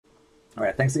All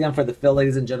right, thanks again for the fill,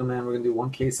 ladies and gentlemen. We're going to do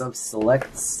one case of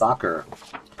Select Soccer.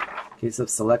 Case of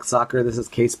Select Soccer. This is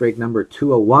case break number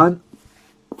 201.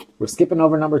 We're skipping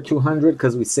over number 200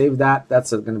 because we saved that.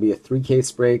 That's going to be a 3-case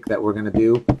break that we're going to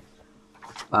do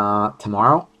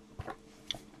tomorrow.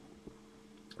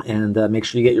 And make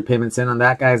sure you get your payments in on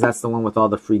that, guys. That's the one with all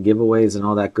the free giveaways and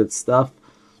all that good stuff.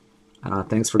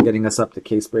 Thanks for getting us up to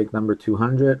case break number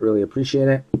 200. Really appreciate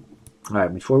it. All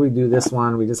right, before we do this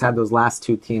one, we just had those last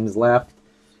 2 teams left.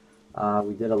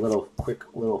 We did a quick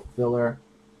little filler,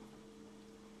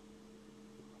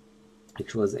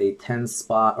 which was a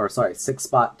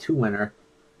 6-spot 2 winner.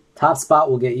 Top spot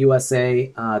will get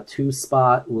USA. 2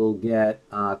 spot will get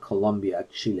Colombia,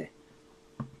 Chile.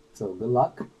 So good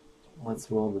luck.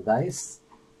 Let's roll the dice.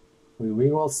 We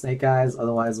re-roll snake eyes,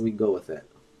 otherwise we go with it.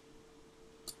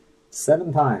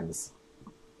 7 times.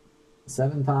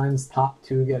 7 times, top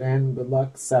 2 get in. Good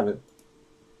luck. 7.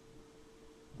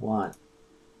 1,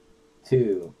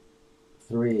 2,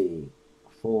 3,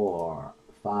 4,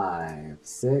 5,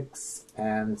 6,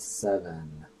 and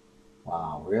 7.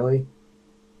 Wow, really?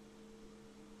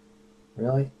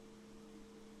 Really?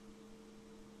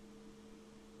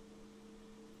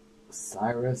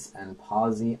 Cyrus and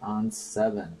Posy on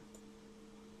 7.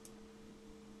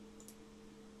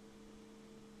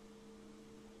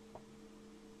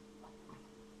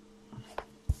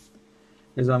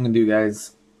 Here's what I'm going to do,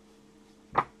 guys.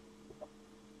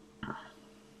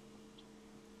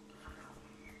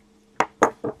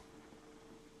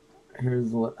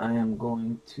 Here's what I am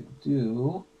going to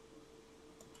do.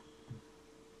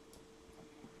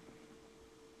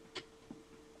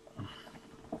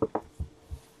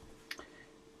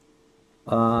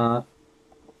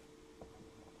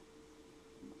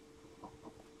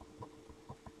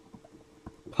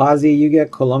 Posy, you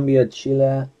get Colombia,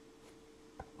 Chile.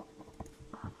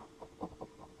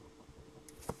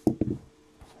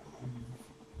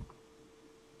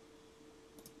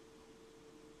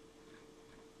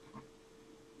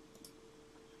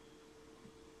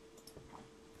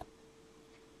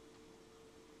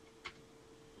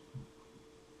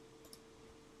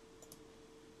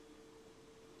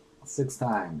 Six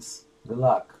times. Good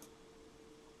luck.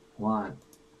 1,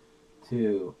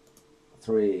 2,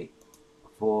 3,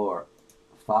 4,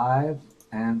 5,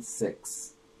 and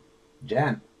 6.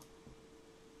 Jen.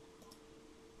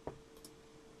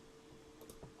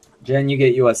 Jen, you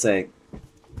get USA.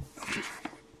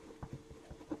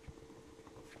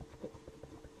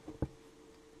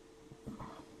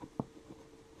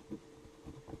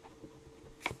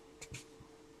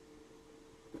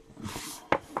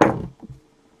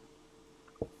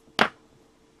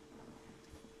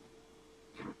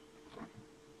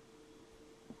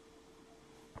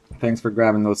 Thanks for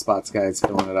grabbing those spots, guys,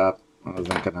 filling it up. I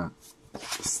wasn't going to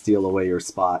steal away your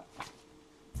spot.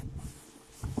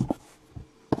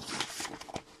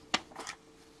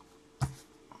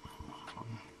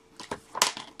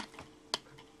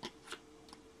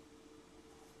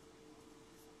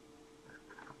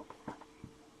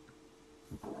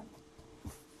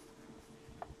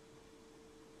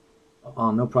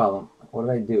 Oh, no problem. What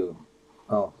did I do?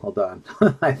 Oh, hold on.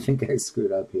 I think I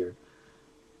screwed up here.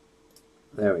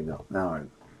 There we go. Now we're...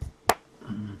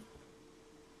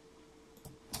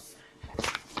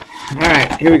 All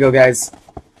right, here we go, guys.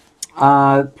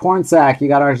 Porn Sack, you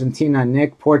got Argentina.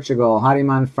 Nick, Portugal.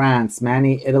 Hariman, France.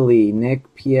 Manny, Italy.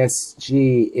 Nick,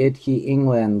 PSG. Itki,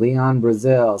 England. Leon,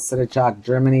 Brazil. Sidichak,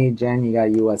 Germany. Jen, you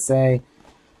got USA.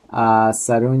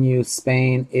 Sarunyu,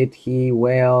 Spain. Itki,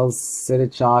 Wales.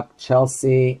 Sidichak,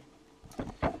 Chelsea.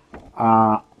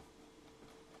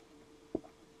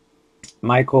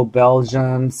 Michael,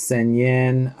 Belgium.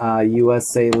 Senyin,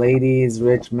 USA Ladies.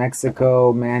 Rich,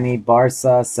 Mexico. Manny,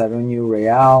 Barca. Sarunyu,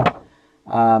 Real.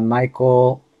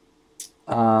 Michael,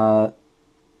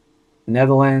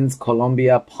 Netherlands.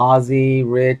 Colombia, Posy.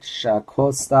 Rich,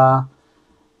 Costa.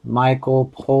 Michael,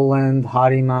 Poland.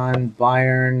 Hariman,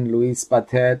 Bayern. Luis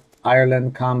Batet.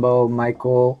 Ireland combo.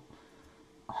 Michael,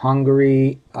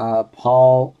 Hungary.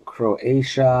 Paul,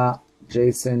 Croatia.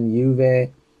 Jason, Juve.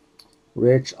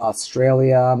 Rich,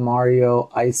 Australia. Mario,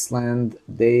 Iceland.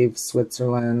 Dave,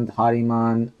 Switzerland.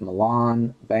 Hariman,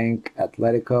 Milan. Bank,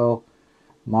 Atletico.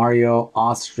 Mario,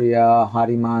 Austria.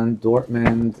 Hariman,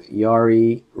 Dortmund.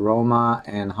 Yari, Roma.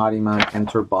 And Hariman,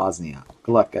 enter Bosnia.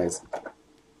 Good luck, guys.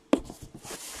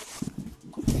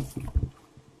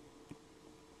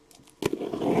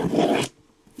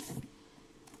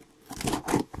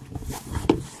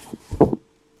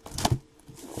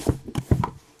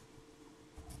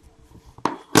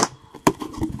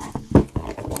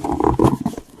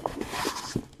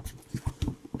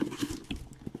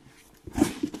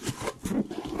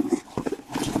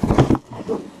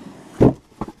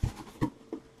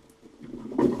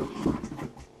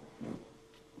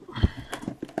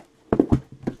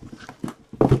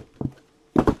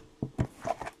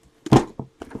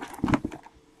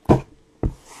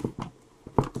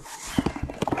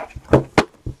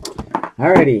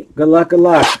 Alrighty, good luck, good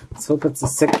luck. Let's hope it's a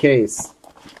sick case.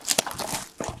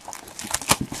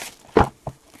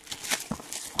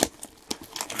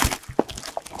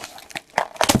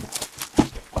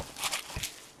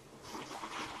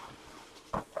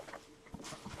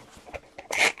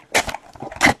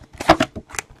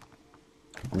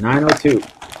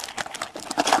 $9.02.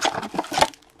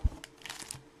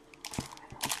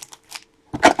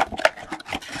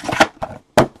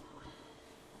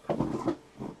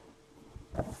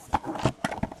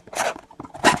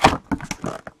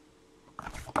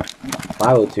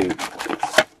 $5.02.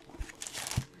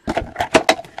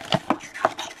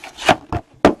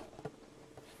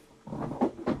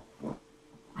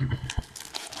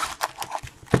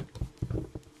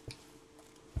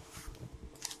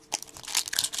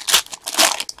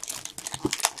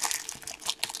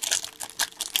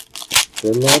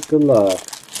 Good luck, good luck.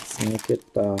 Let's make it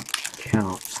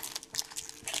count.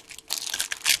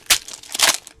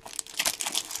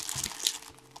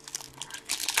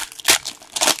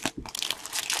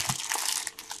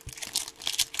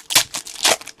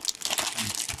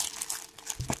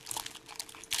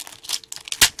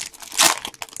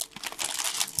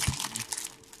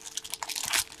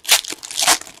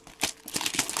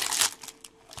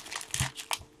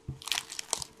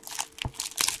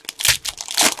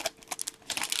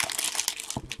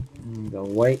 The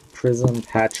white prism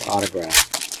patch autograph.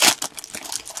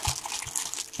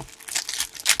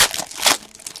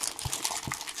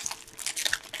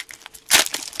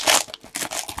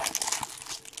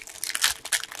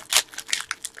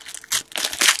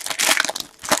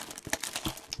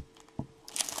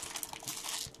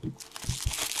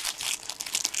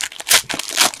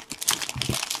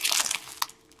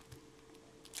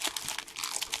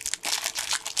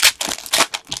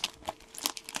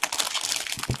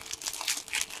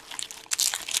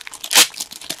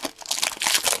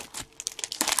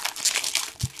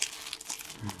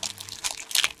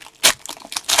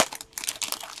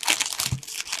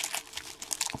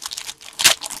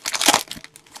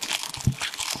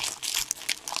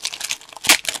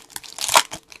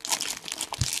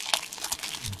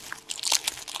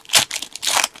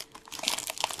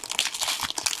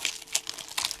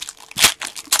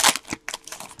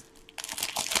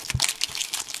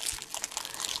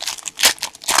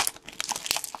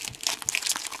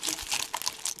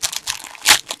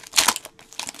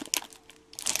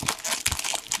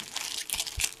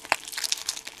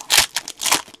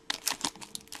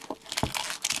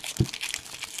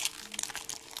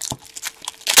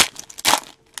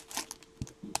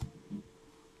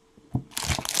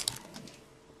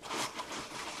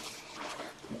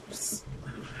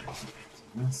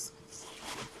 This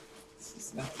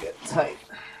is gonna get tight.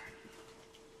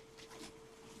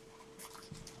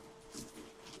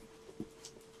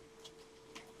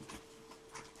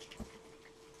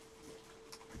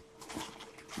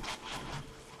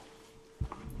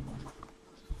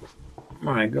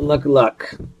 All right, good luck, good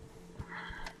luck.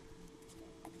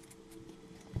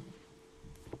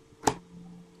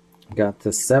 Got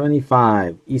to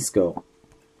 75, Isco.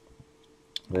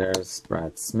 There's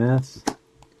Brad Smith.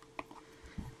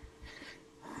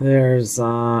 There's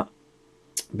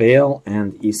Bale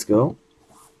and Isco.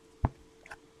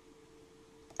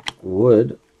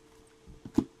 Wood.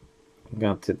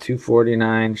 Got to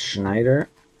 249, Schneider.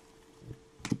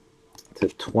 To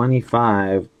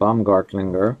 25,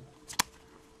 Baumgartlinger.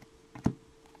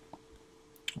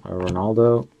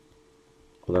 Ronaldo.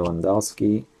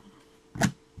 Lewandowski.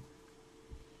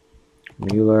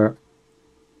 Mueller.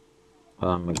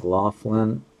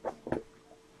 McLaughlin.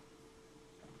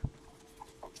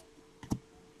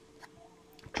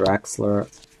 Draxler.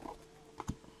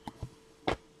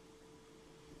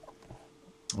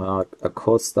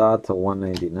 Acosta to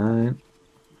 199.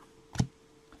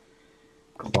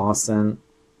 Clausen.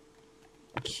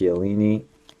 Chiellini.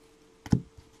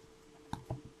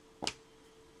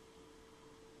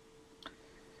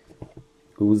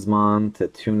 Guzman to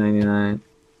 299.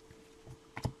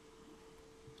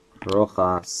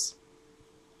 Rojas.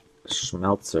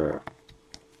 Schmelzer.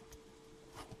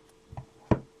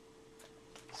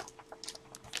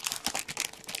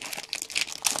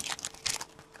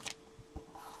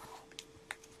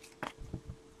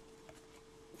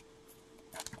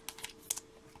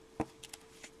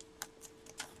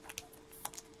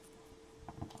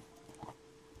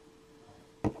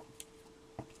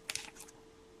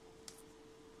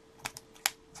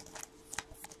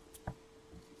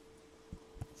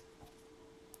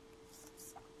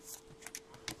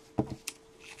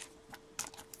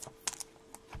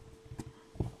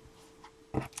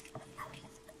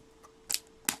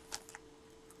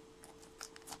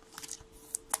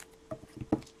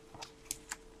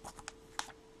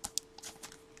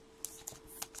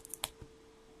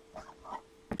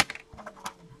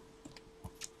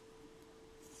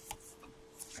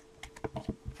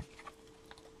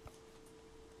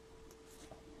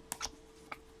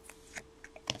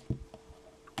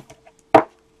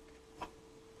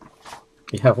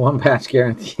 You have one patch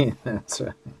guarantee. That's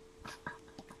right.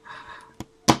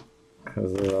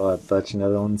 Because of that Dutch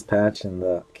Netherlands patch in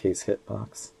the case hit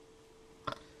box.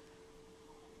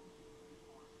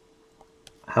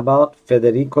 How about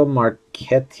Federico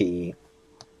Marchetti?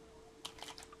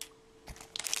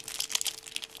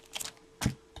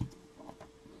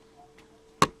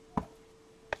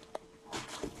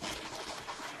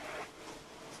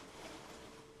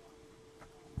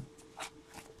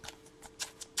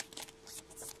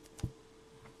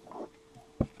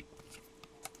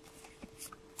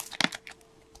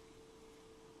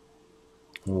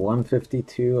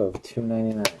 $152 of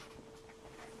 $299.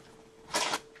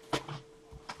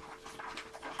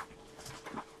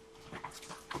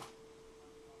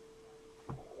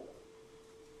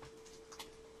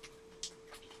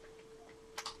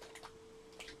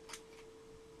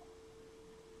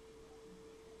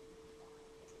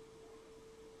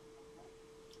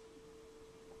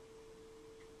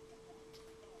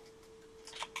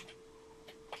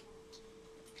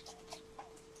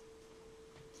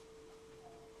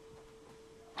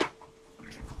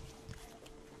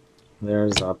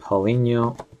 There's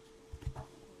Paulinho.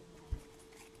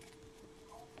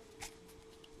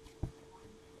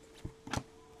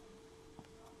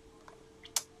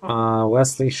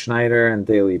 Wesley Schneider and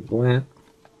Daley Blint.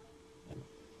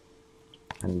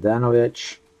 And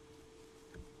Danovic.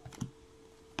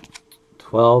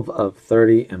 12 of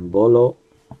 30 Embolo.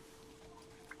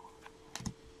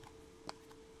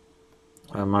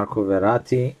 Marco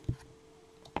Verratti.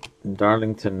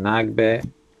 Darlington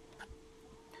Nagbe.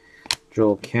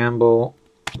 Joel Campbell,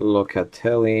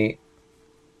 Locatelli,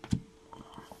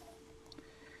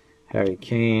 Harry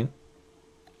Kane,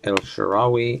 El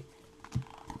Shaarawy,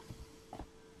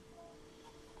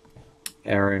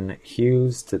 Aaron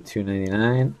Hughes to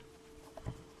 $299.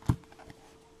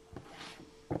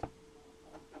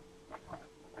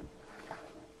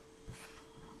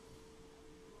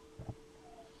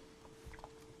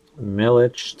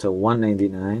 Milic to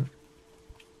 $199.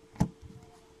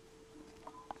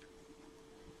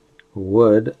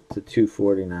 Wood to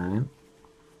 $249.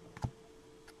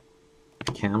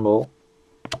 Campbell,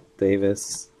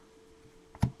 Davis,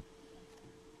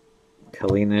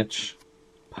 Kalinic,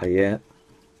 Payet,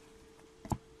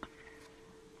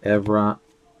 Evra,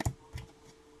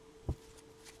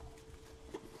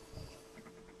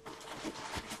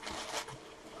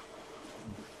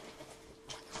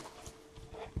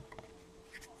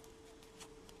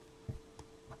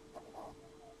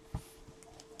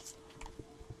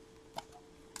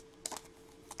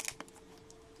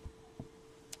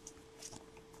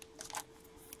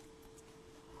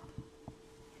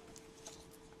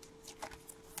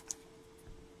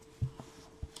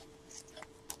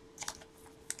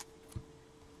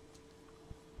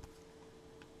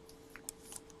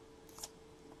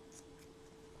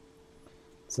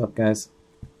 what's up, guys?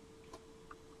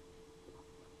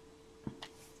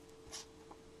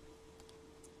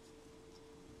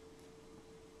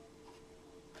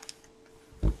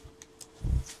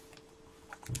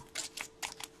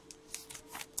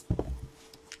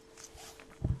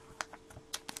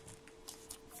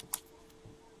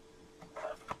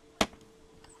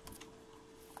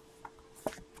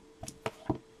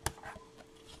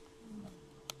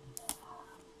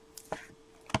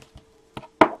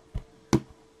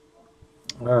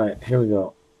 All right, here we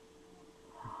go.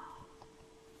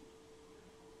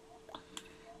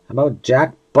 How about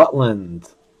Jack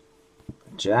Butland?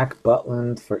 Jack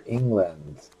Butland for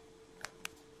England.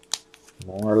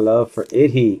 More love for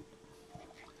Itty.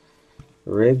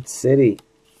 Red City.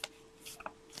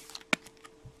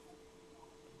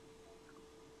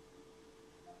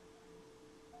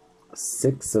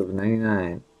 $6 of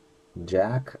 $99.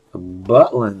 Jack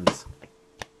Butland.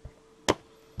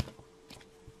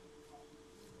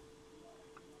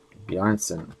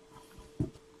 Bjarnson.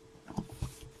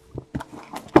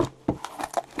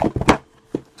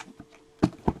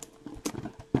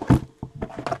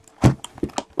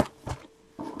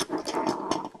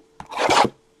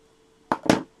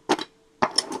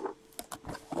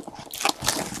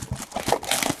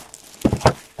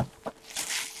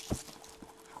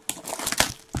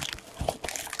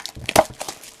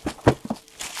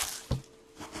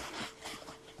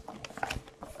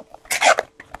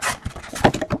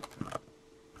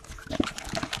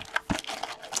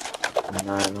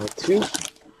 Two.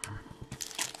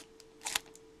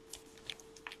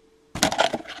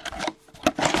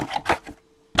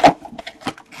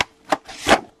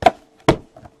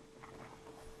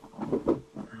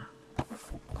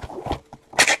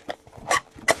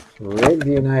 Red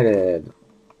United.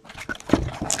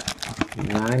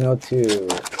 902.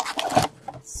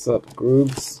 Let's What's up,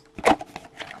 Groobs?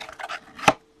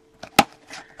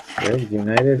 Rig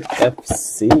United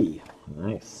FC.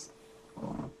 Nice.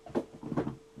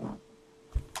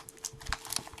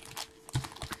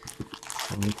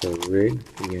 To Rig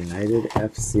United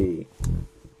FC.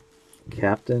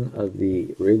 Captain of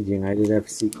the Rig United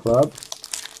FC club.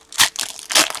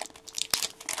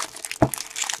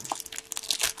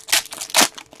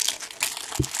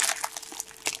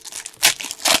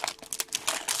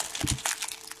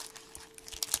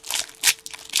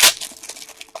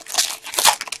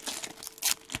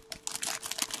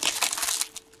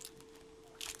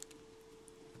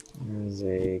 There's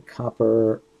a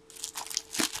copper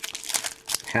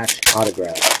patch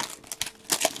autograph.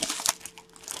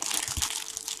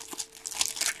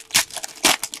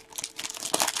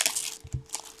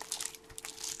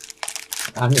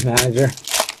 I'm the manager.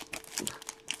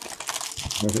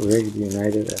 Rigged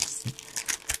United FC.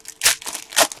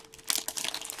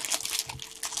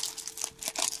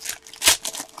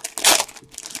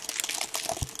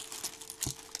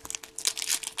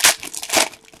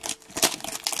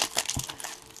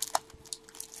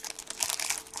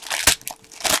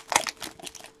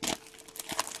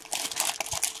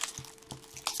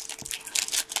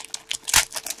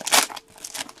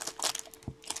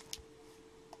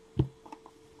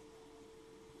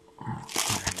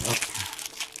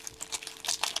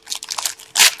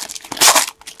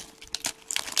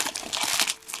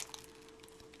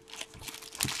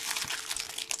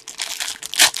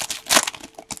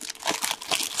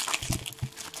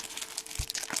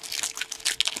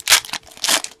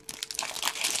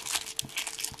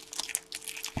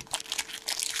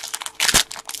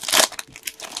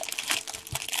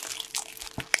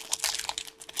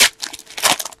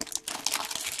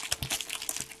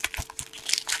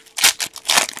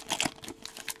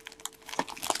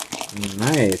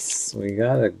 Nice. We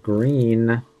got a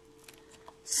green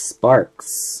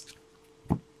Sparks.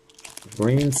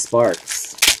 Green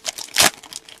Sparks. I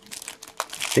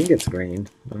think it's green,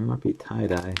 but it might be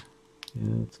tie-dye.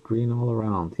 Yeah, it's green all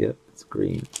around. Yep, it's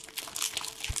green.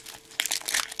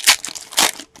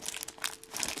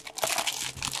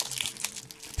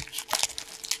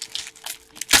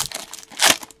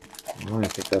 Oh, I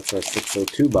think that's our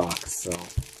 602 box, so...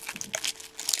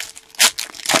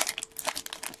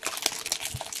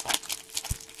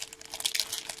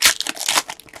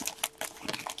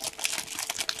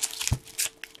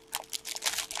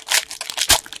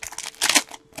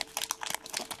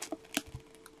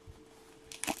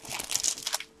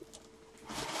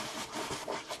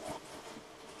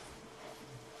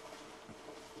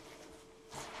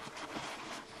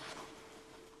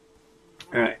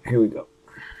 All right, here we go.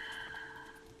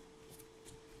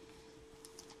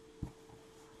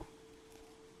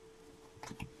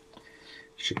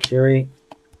 Shaqiri,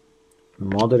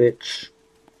 Modric,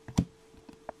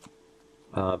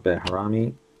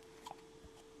 Behrami,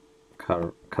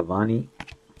 Cavani.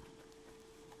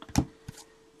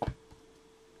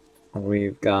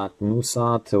 We've got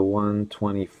Musa to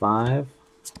 125.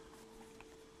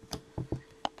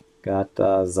 Got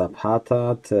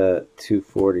Zapata to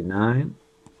 249.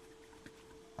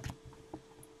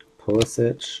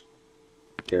 Pulisic,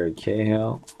 Gary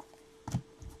Cahill.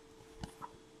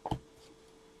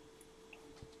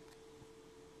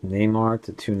 Neymar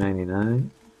to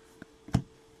 299.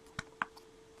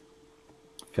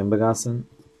 Fimbagassen.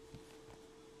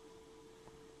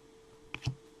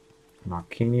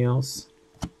 Marquinhos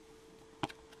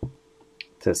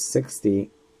to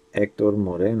 60. Hector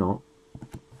Moreno.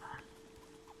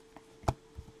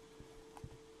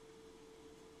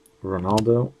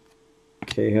 Ronaldo,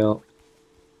 Cahill,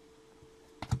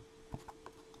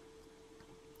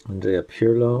 Andrea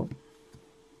Pirlo.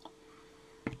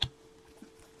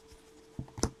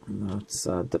 That's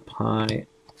Depay,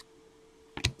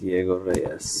 Diego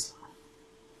Reyes.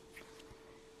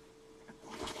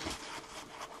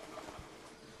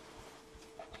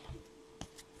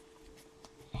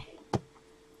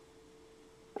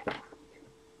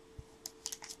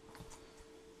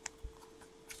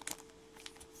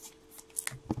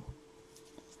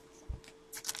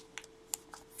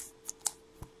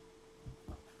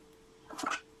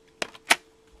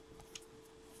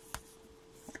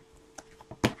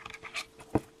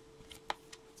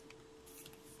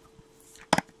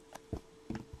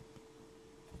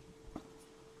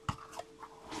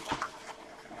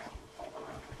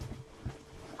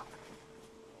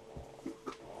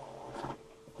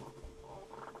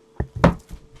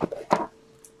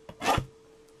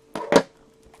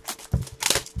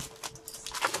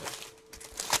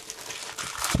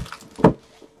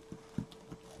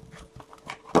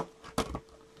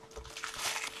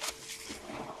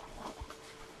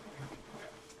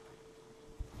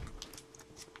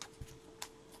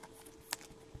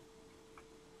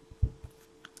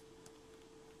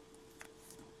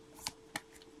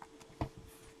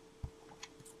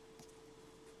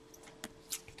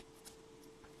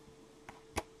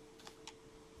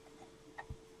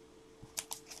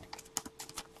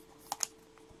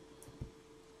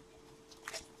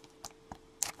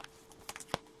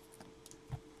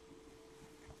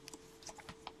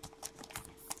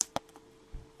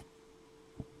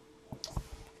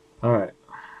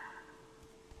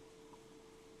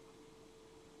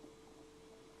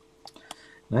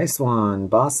 Nice one.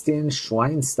 Bastian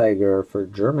Schweinsteiger for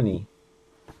Germany.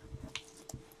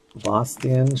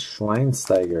 Bastian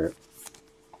Schweinsteiger.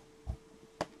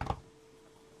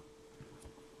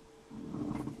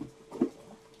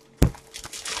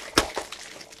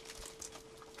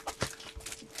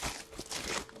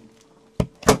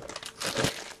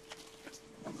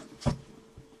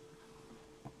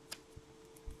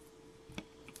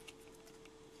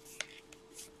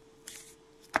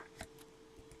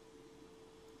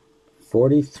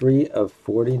 $43 of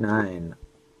 $49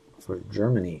 for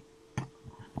Germany.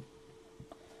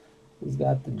 Who's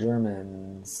got the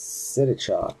German?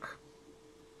 Sidichok.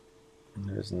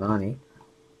 There's Nani.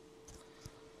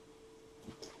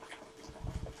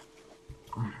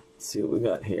 Let's see what we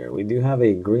got here. We do have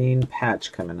a green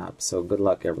patch coming up, so good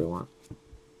luck, everyone.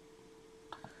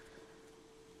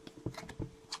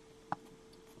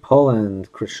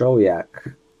 Poland,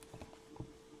 Krychowiak.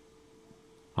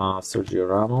 Sergio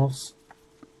Ramos.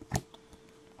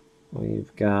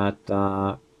 We've got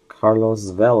Carlos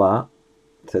Vela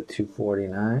to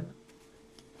 249.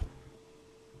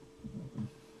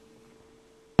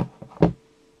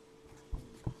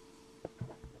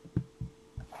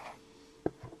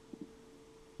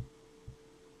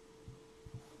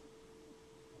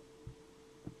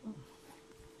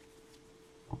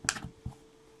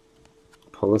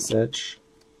 Pulisic,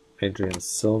 Adrian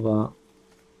Silva,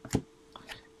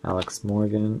 Alex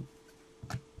Morgan,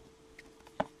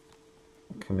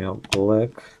 Kamil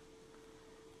Golic,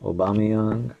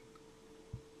 Aubameyang,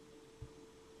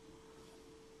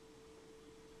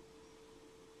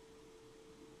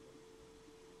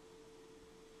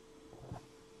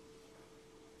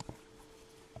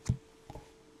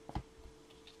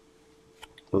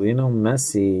 Lionel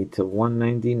Messi to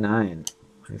 199.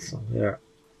 Nice one there.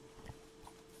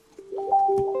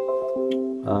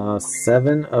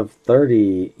 7 of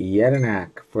 30,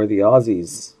 Jedinak for the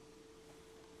Aussies.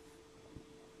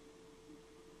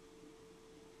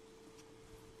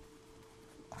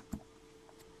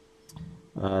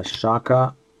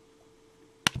 Shaka,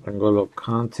 N'Golo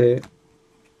Kante,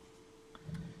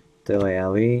 Dele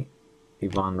Alli,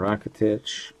 Ivan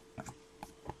Rakitic,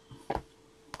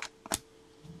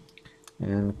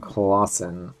 and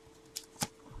Klaassen.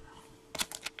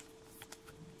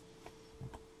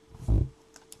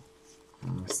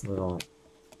 Nice little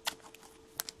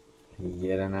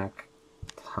Jedinak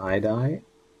tie-dye,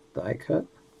 die cut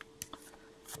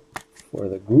for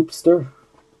the groupster.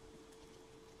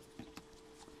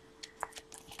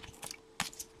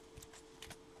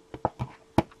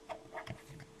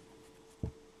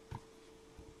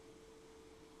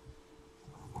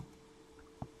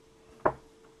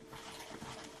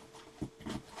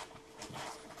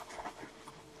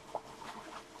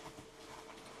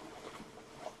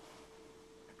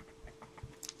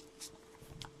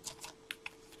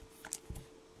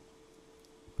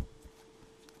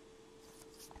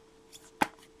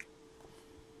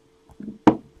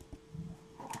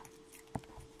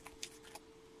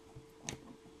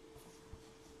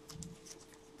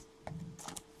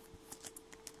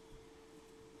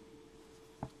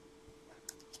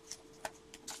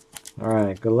 All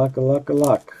right, good luck, good luck, good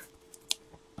luck.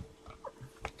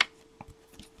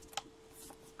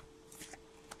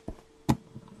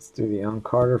 Let's do the on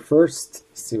Carter first,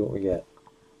 see what we get.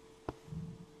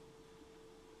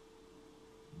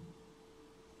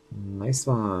 Nice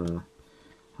one.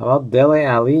 How about Dele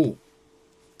Alli?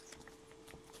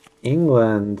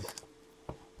 England.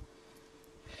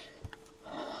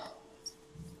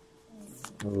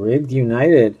 Rigged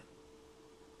United.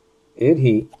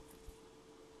 Idhi.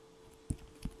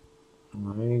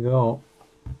 There you go.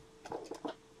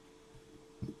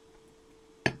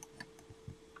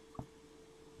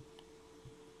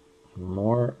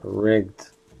 More rigged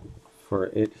for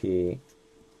Idhi.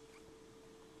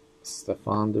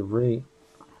 Stefan de Vrij.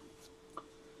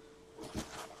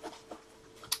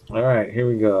 All right, here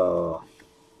we go.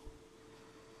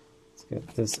 Let's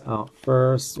get this out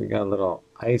first. We got a little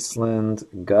Iceland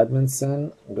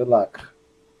Gudmundsson. Good luck.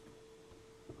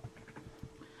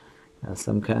 Got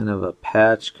some kind of a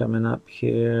patch coming up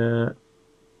here.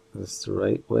 Is this the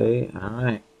right way? All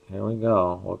right, here we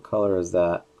go. What color is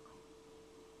that?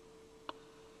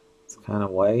 It's kind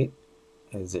of white.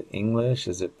 Is it English?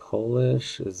 Is it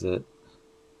Polish? Is it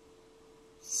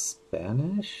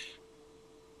Spanish?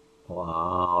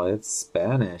 Wow, it's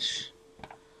Spanish.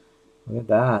 Look at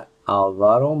that.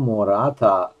 Alvaro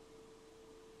Morata,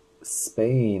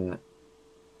 Spain.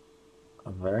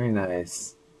 Very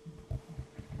nice.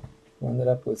 We ended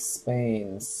up with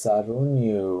Spain.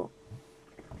 Sarunyu.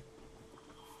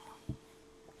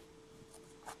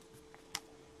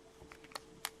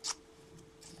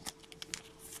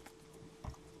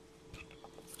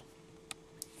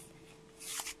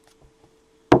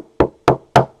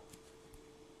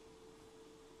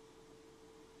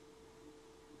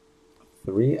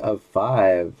 of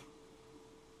 5.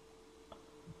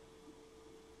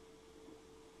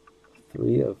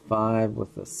 3 of 5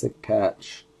 with a sick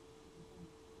patch.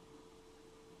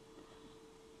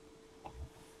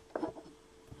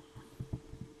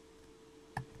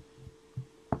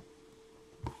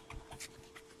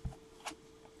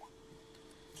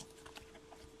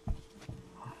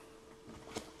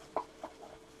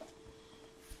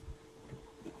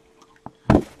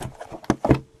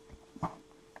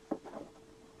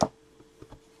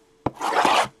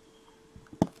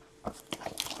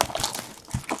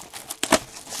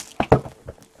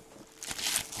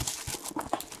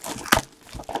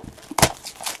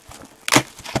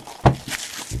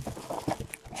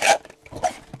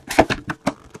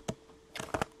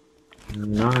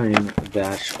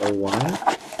 -01.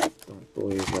 Don't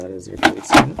believe that is your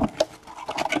placement.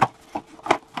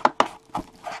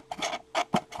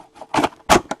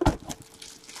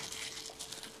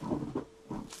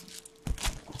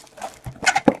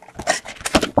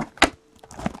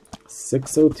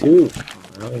 $602.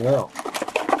 There we go.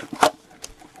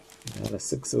 We have a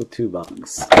 602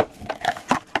 box.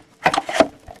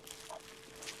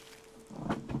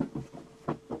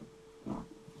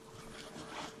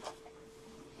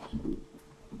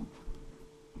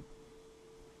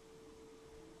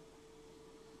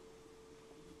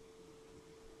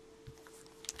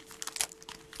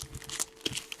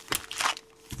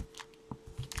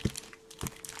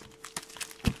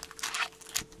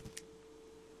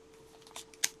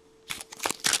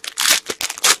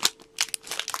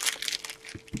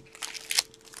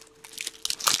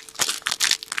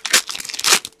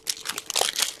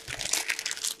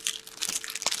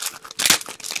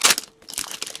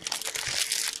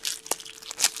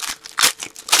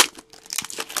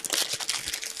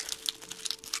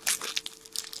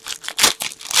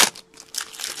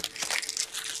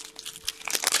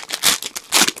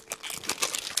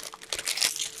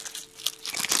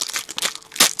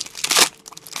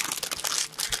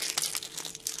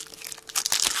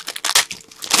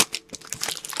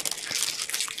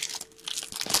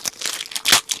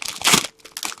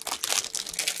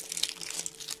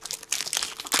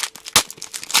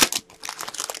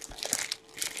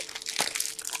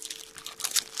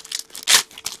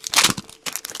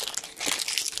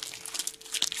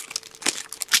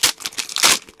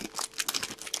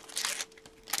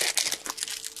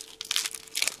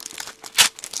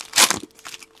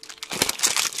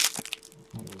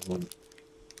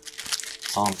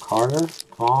 Tom Carter,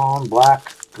 Tom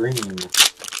Black Green. There's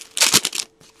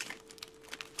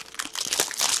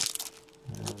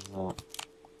a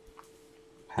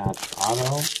patch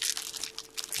auto.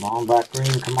 Come on, Black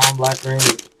Green, come on, Black Green.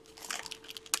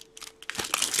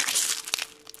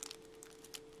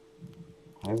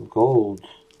 I have gold.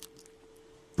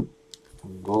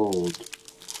 Gold.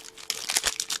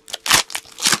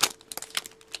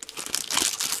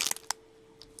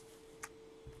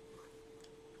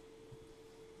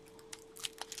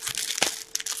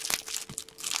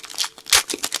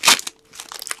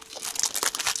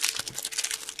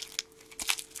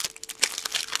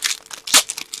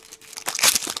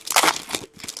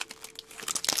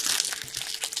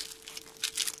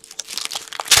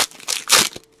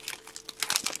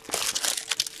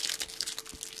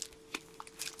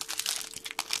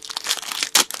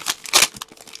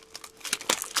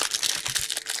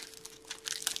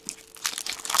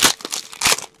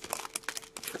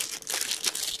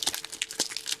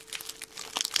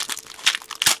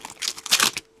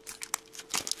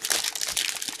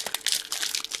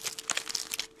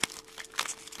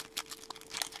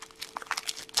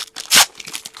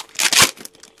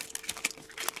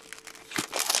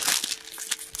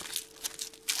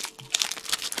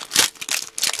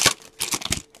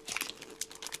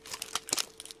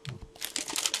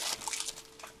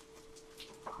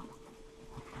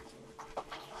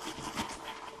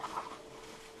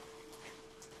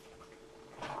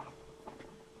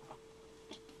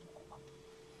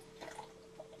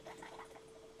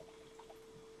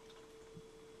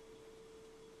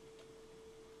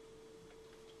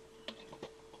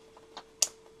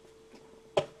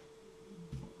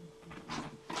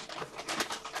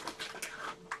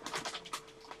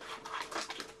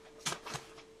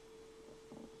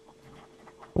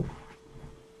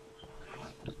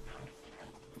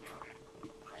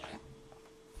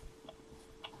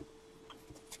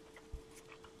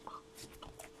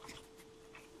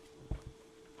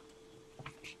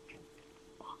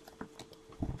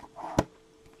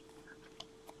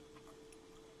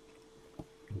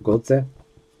 Godze,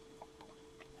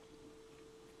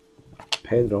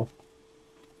 Pedro,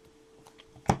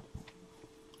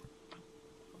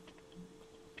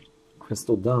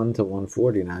 Crystal Dunn to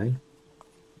 149.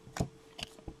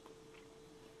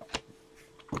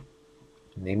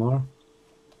 Neymar.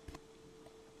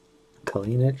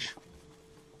 Kalinic.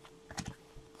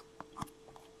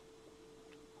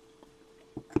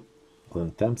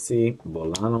 Clint Dempsey.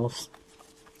 Bolanos.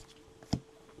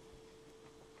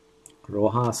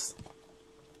 Rojas.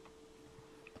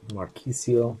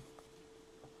 Marquisio.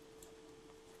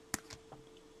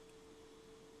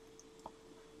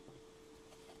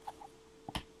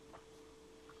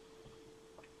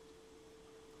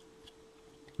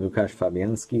 Lukasz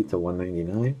Fabianski to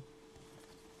 199.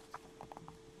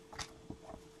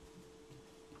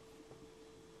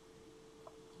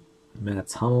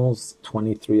 Mats Hummels,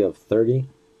 23 of 30.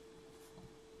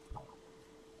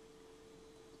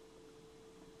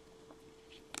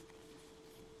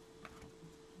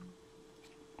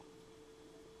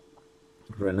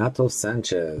 Renato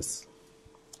Sanchez.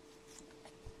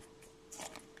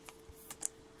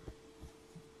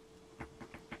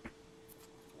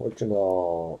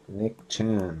 Portugal, Nick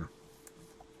Chan.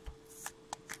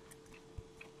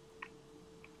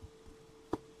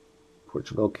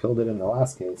 Portugal killed it in the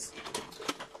last case.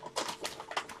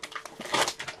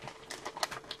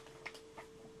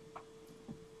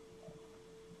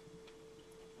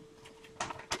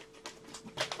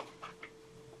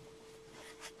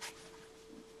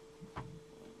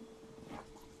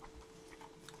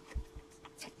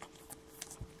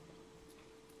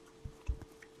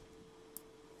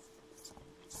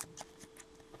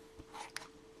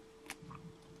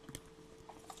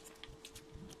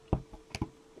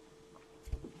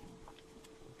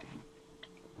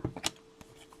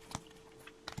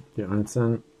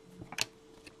 Johnson,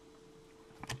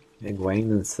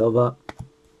 Higuain and Silva,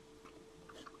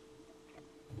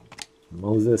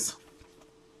 Moses,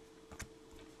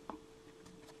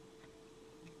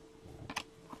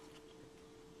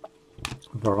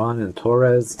 Varane and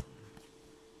Torres,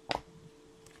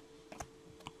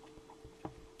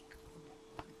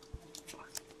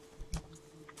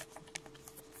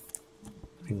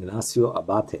 Ignacio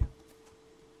Abate.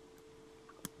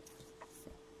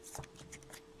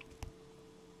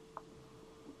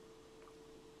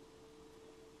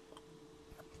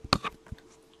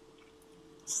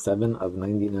 Seven of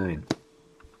 99.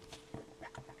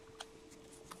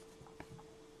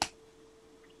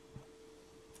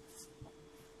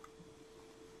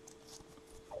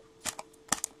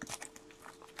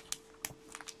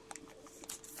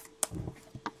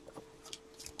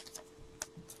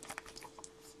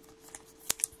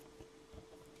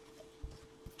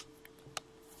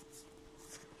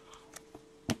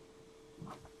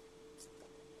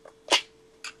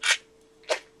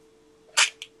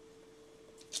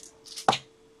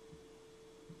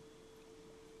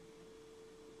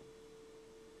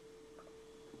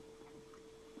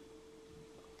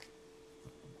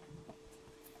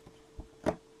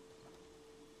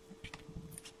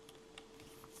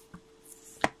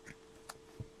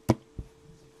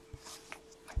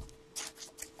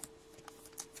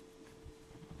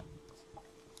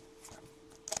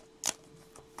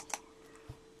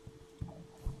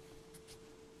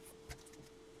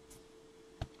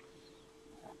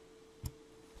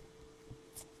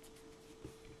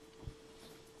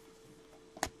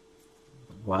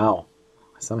 Wow,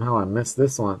 somehow I missed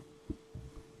this one.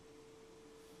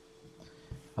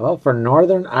 How about for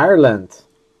Northern Ireland?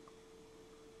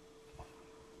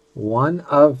 1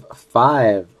 of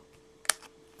 5.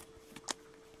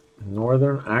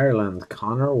 Northern Ireland,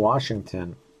 Connor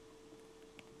Washington.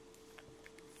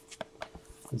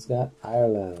 Who's got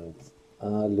Ireland?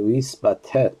 Luis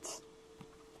Batet.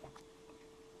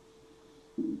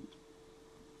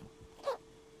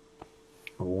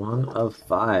 One of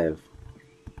 5.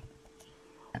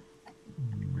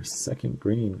 Second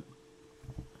green.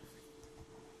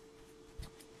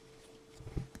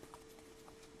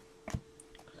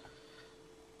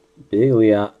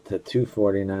 Biglia to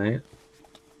 249.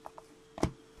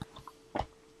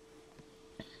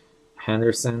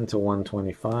 Henderson to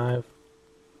 125.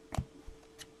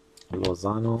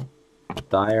 Lozano,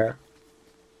 Dyer,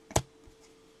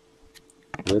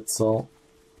 Witzel,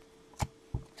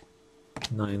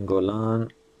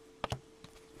 Nainggolan,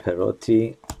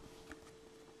 Perotti,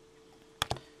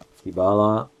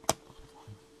 Dybala,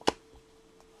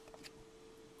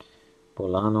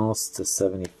 Bolanos to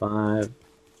 75,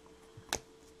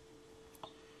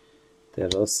 De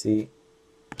Rossi,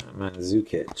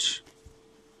 Mandzukic.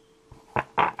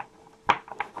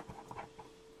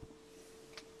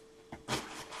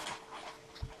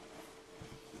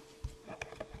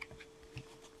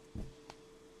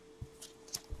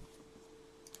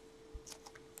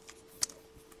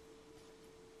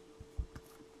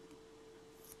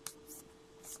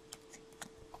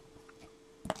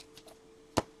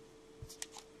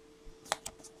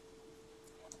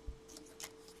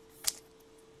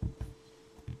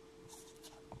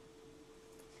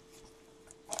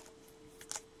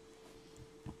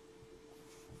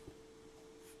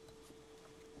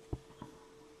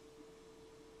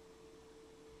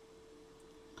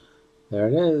 There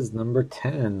it is, number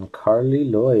 10, Carly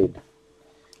Lloyd.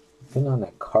 Been on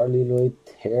a Carly Lloyd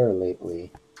tear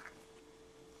lately.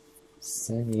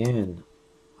 Sen Yen.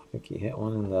 I think he hit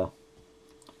one in the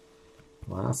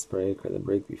last break or the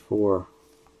break before.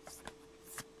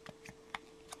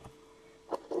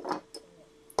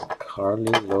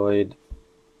 Carly Lloyd.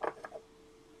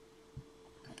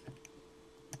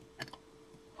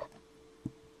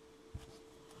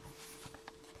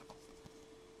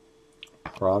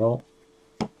 Prado.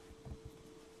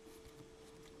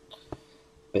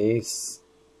 Base.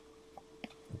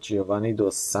 Giovanni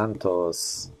Dos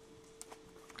Santos.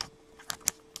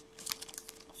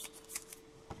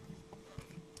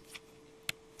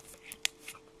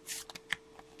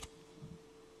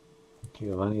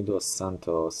 Giovanni Dos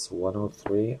Santos,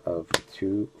 103 of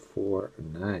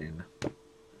 249.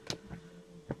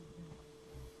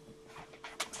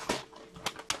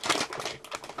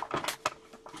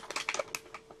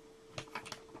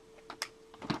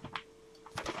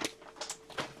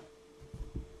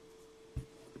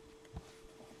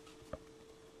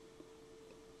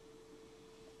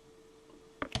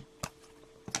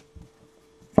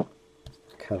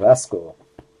 Carrasco.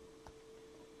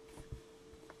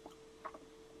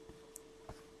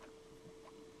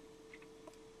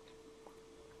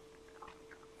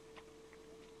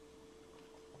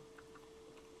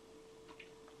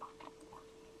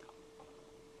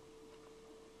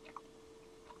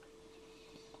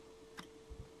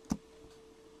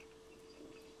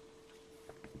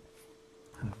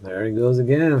 There he goes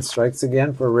again. Strikes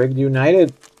again for Rigged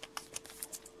United.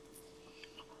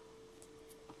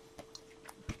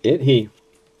 He.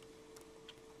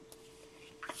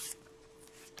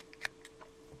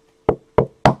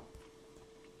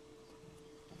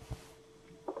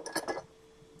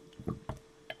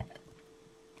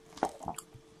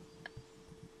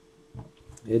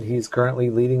 He's currently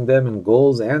leading them in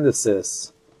goals and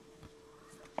assists.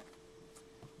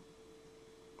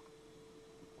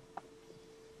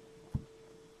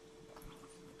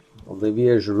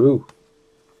 Olivier Giroud.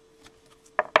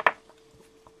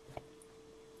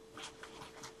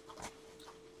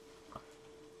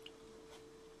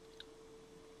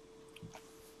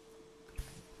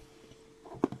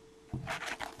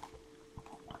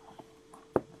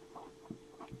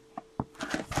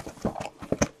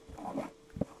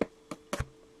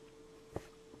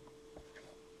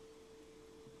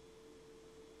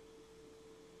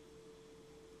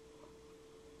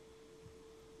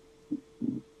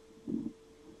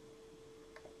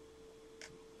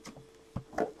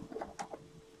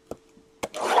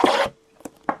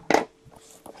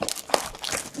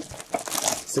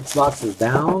 Six boxes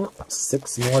down,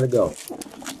 6 more to go. I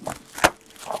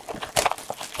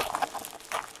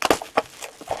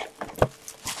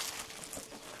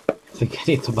think I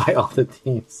need to buy all the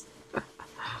teams.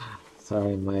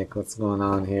 Sorry, Mike, what's going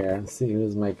on here? Let's see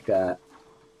who's Mike got.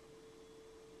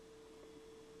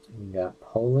 We got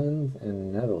Poland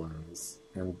and Netherlands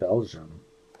and Belgium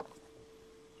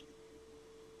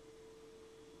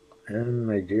and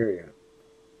Nigeria.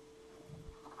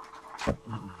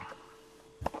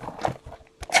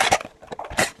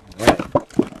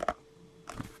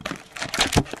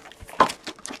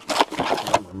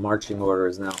 Marching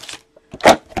orders now.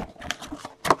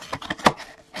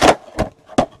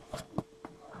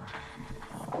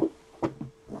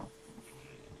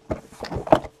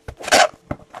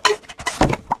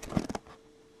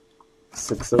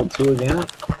 $602 again.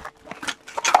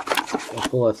 We'll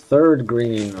pull a third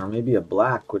green or maybe a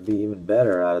black would be even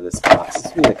better out of this box.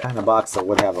 This would be the kind of box that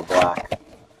would have a black.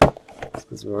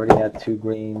 Because we already had 2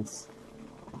 greens.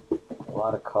 A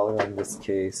lot of color in this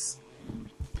case.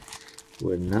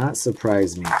 Would not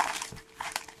surprise me.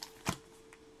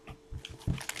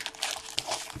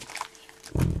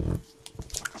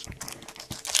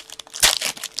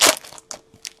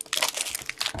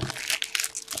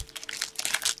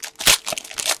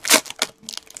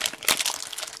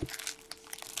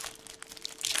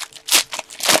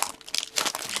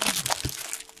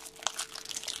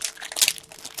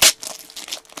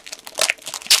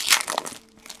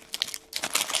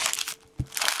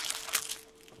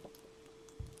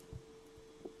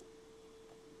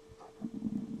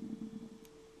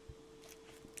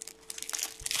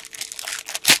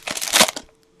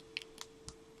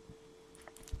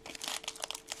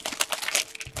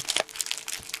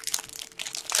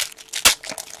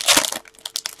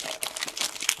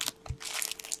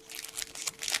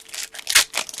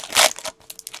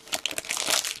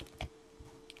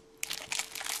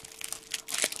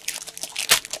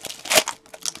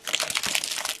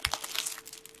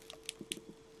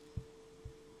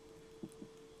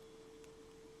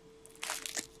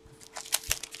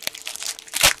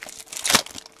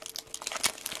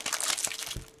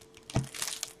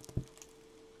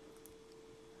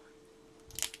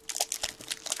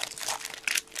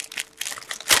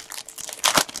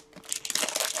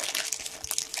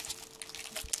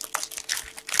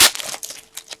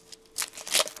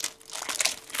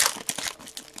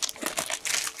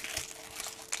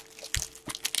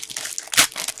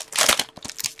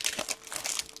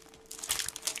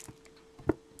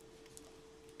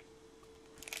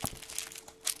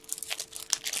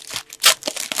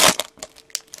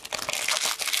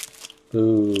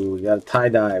 we got a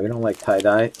tie-dye. We don't like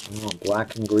tie-dye. We want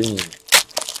black and green.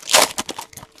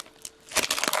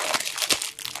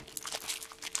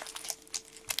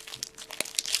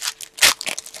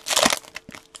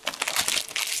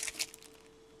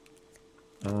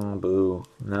 Oh, boo.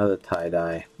 Another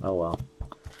tie-dye. Oh, well.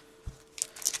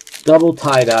 Double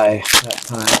tie-dye that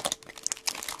time.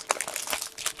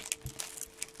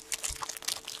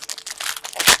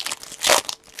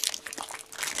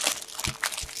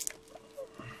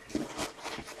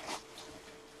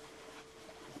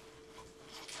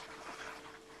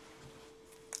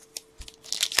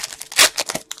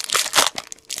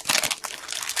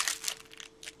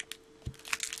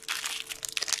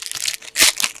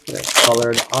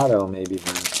 Colored auto, maybe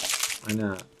then. Why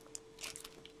not?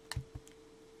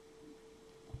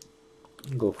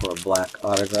 Go for a black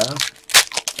autograph.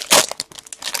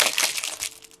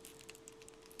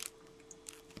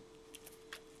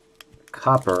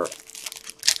 Copper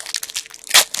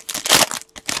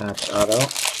patch auto.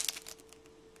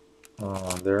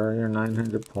 Oh, there are your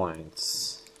 900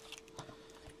 points.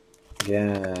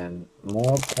 Again,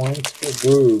 more points for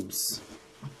Goobs.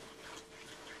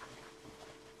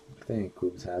 I think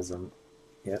Goobs has them.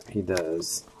 Yep, he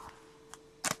does.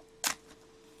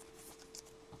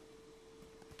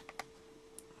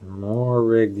 More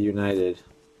rigged United.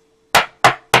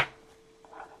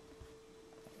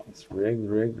 It's rigged,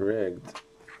 rigged, rigged.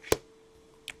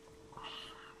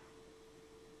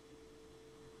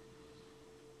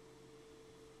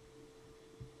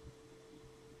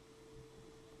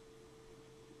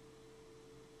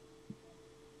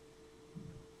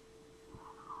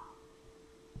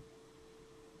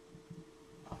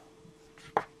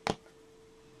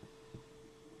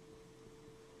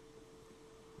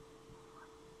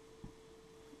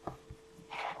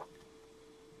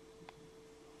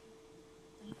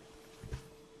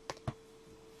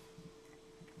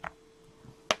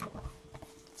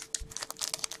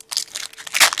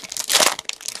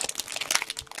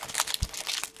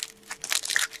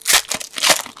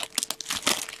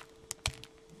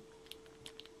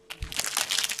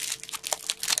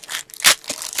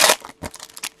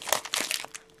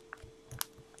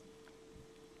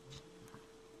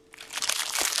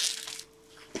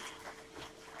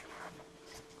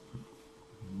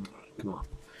 Come on.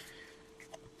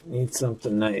 Need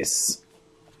something nice.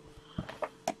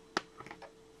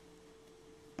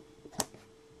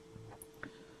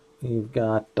 You've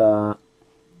got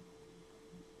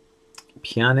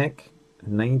Pjanic,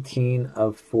 19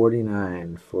 of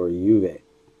 49 for Juve.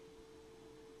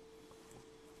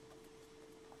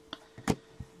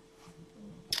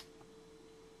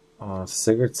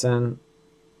 Sigurdsson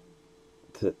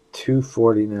to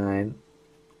 249.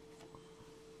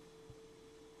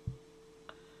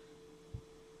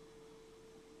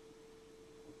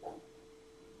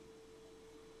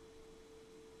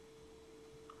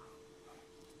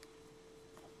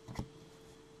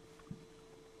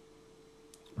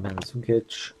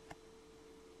 Mandzukic,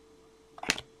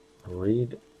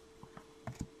 Reed,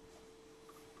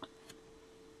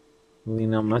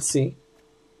 Lionel Messi,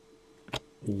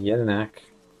 Jedinak,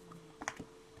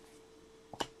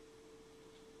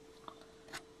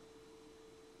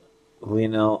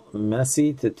 Lionel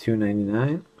Messi to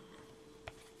 299.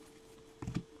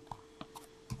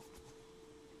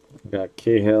 Got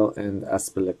Cahill and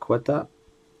Azpilicueta.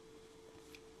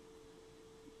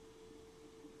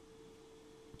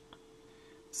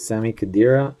 Sami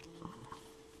Khedira,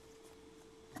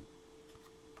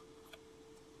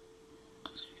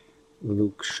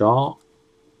 Luke Shaw,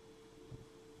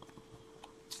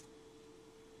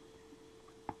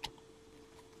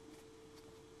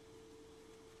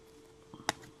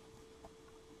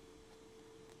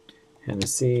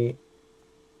 Hennessy,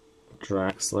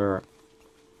 Draxler,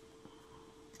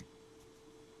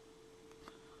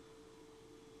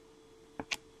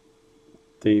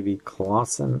 Davy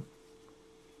Clausen,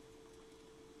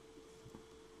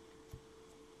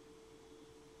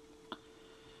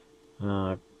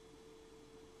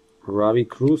 Robbie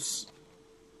Cruz,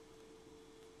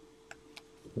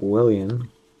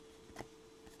 William,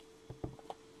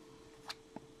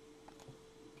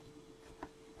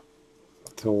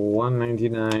 to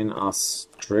 199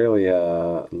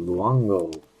 Australia,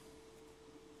 Luongo.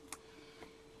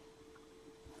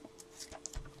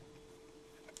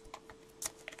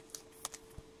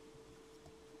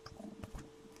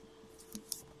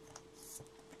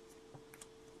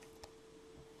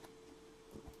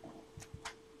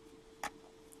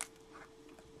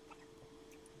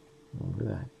 Look at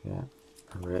that, yeah,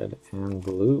 red and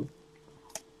blue.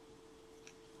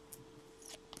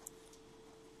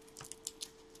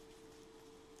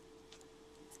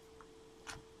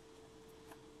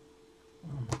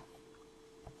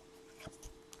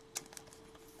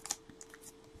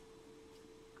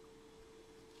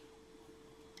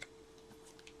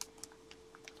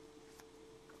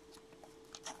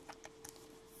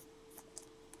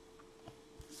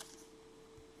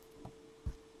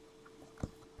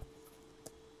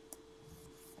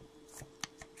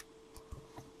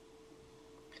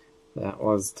 That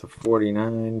was to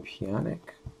 49, Pjanic.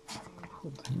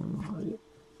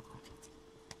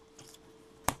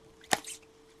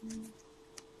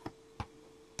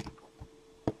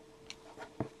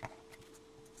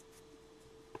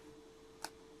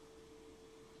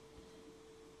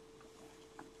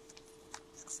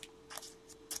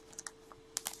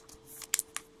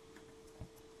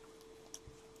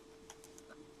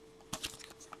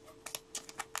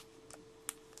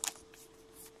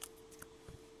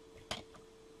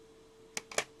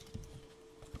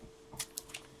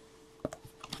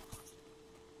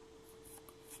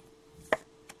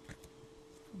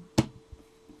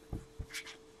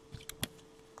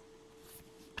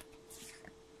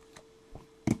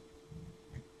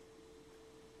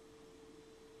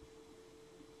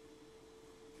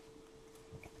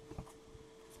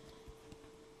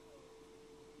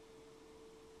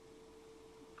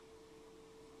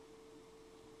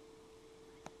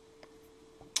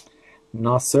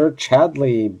 Nasser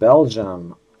Chadli,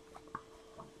 Belgium.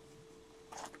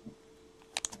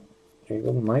 Here you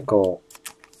go, Michael.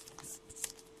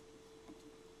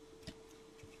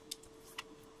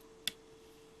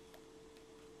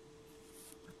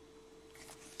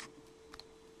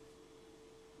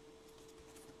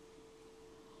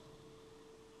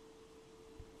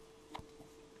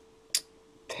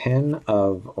 Ten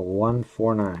of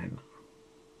 149.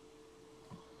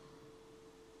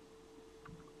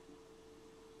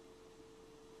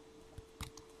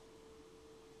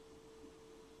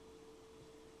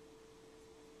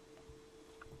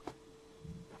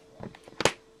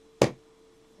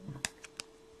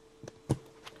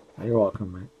 You're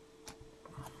welcome,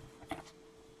 mate.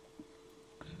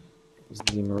 Here's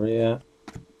Di Maria.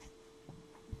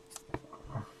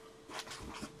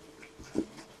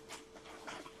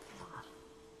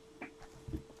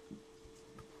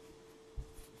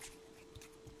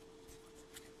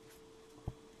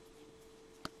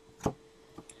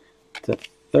 To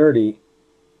 30,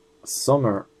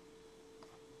 Sommer.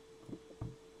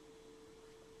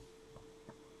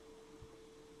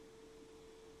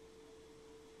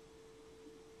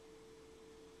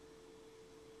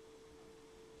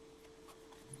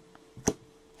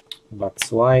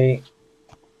 Batshuayi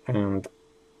and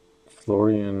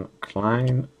Florian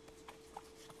Klein.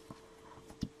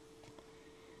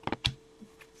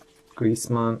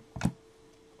 Griezmann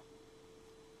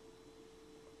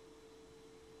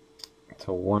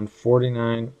to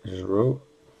 149, Giroud.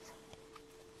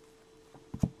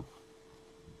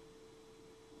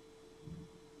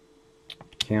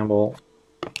 Campbell,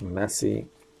 Messi.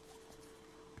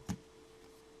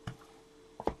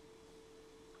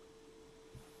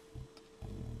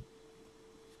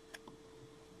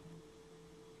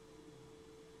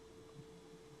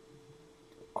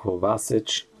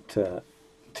 Kovacic to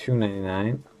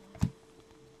 299.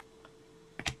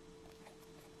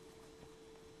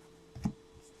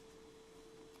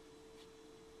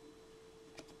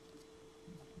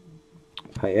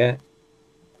 Payet,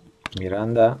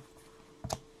 Miranda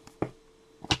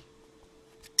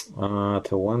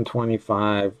to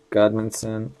 125,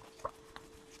 Gudmundsson,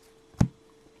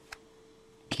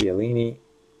 Chiellini,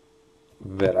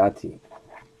 Verratti.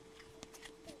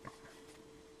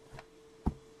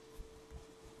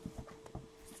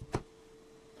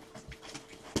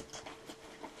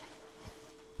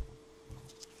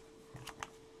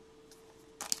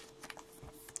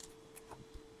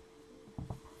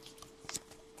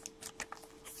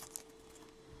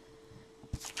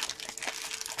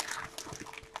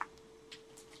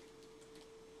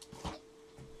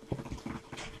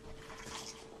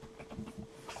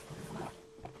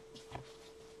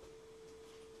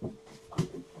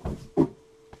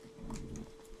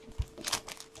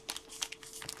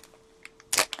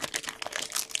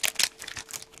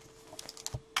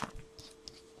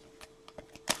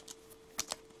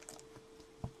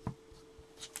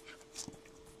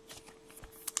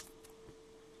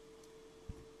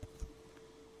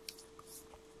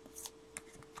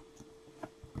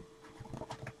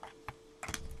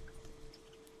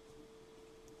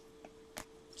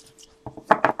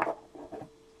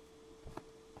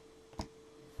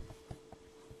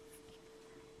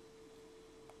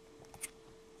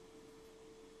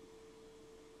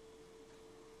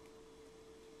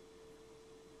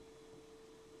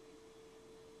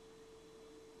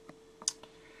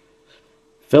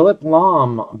 Philip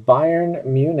Lahm, Bayern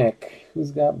Munich.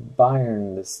 Who's got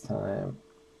Bayern this time?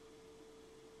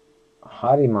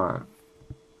 Hardiman.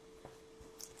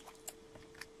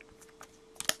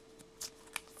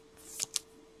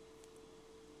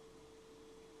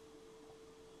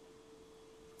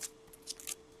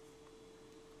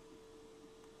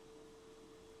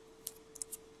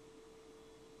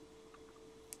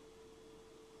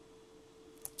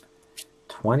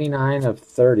 29 of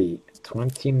 30.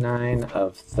 29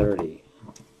 of 30.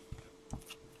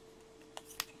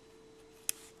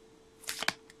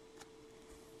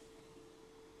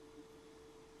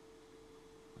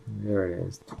 There it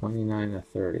is. 29 of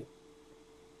 30.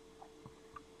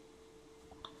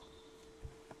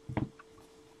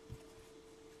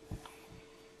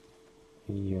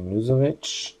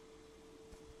 Junuzovic.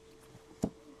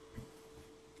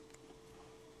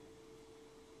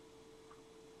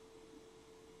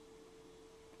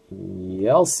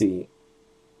 Yelsey.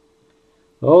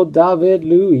 Oh, David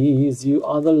Luiz, you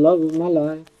are the love of my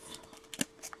life.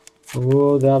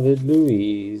 Oh, David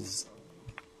Luiz.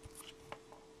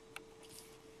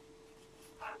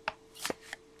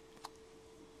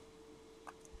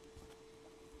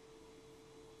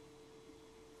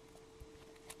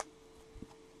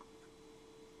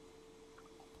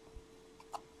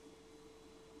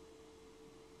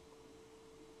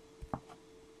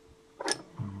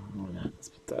 Let's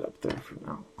put that up there for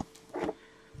now.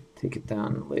 Take it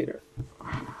down later.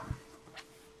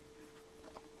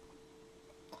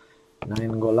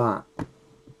 Nainggolan.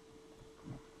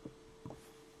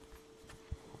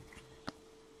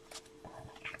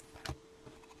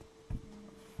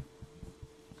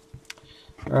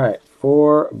 All right,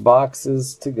 4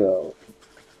 boxes to go.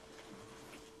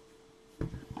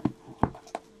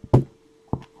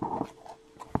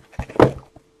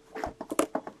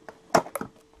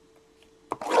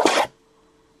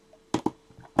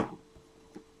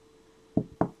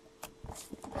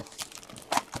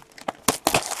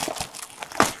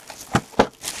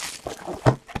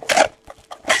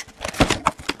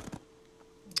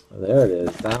 There it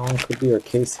is. That one could be our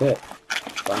case hit.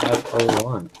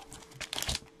 501.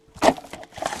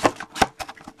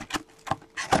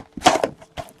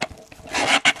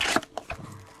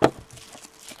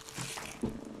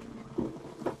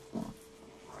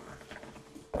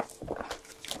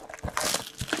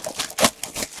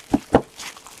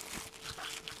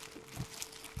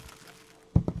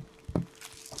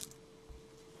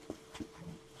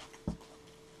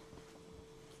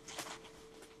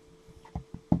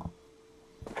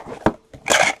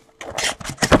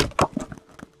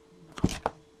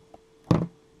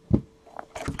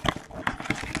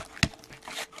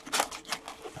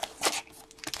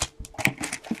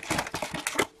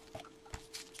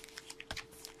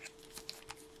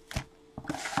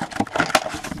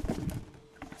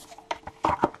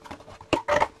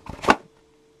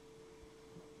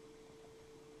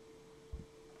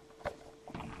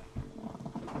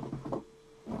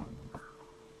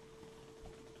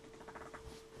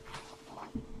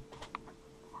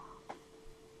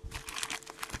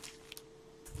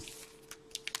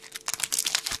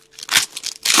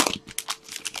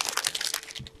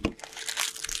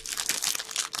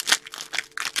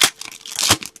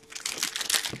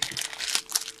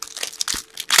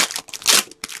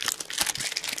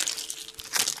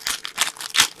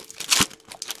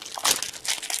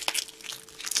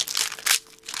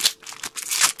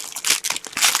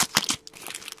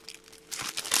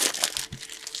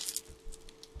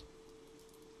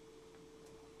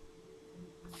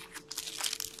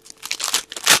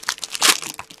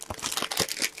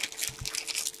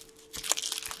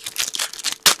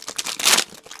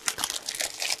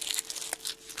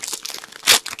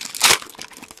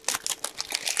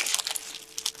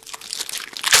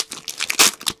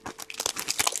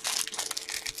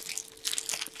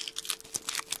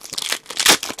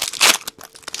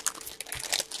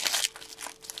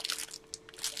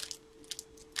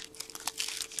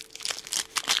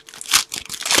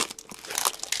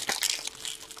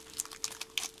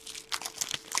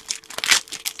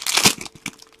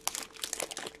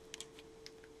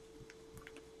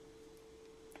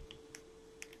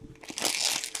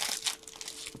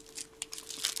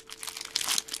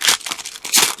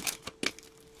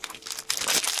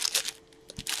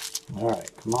 All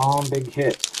right, come on, big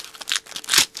hit.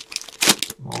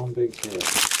 Come on, big hit.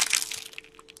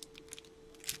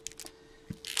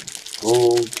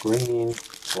 Gold, green,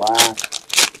 black.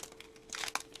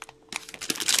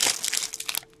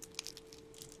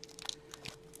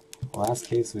 Last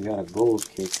case, we got a gold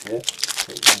case hit.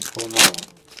 So we're going to pull another one.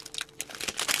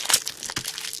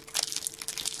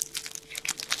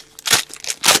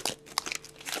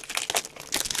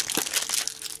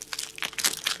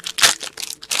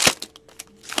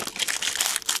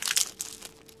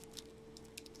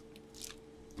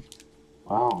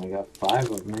 Wow, we got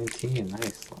 5 of 19.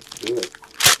 Nice. Let's do it.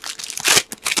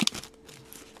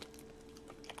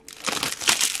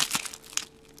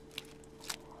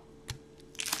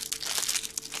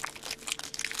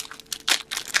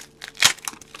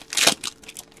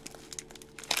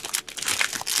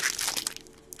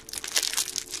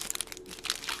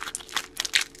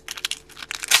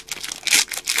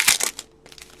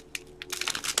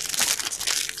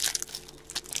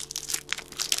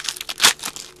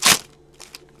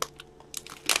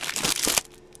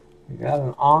 Got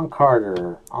an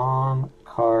on-carder.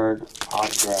 On-card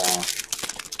autograph.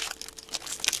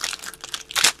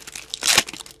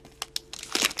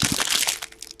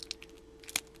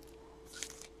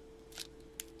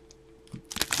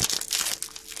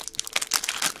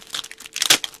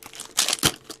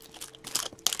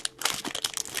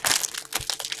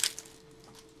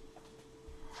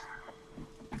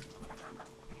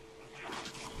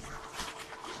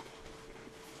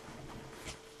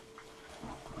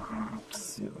 Let's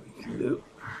see what we can do.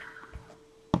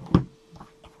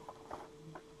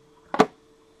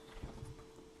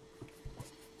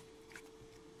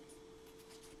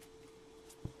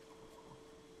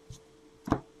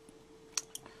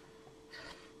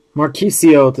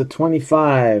 Marquisio to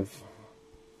 25.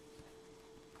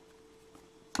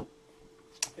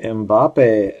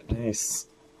 Mbappe, nice.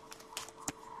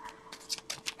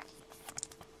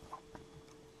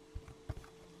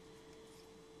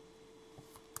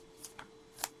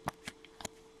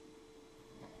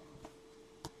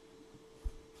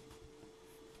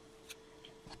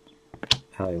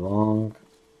 Ali Long.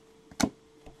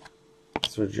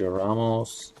 Sergio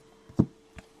Ramos.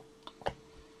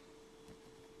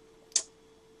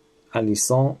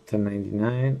 Alisson to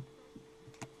 99.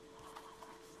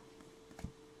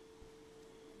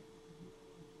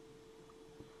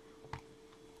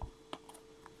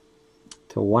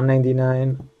 To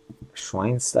 199.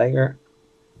 Schweinsteiger.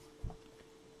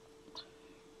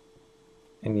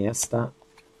 Iniesta.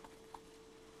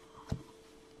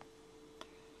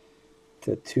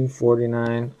 To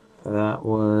 249. That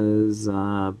was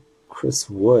Chris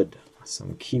Wood.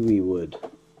 Some Kiwi Wood.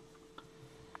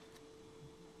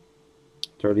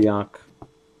 Dirtiak,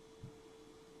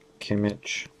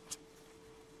 Kimmich,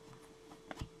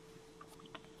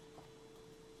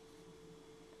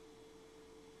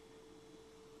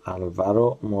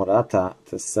 Alvaro Morata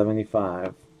to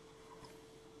 75,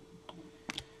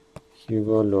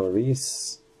 Hugo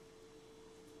Lloris,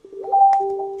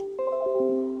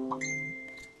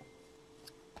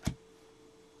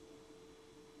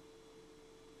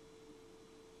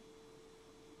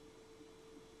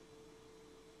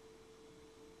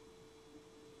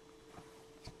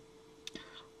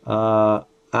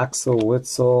 Axel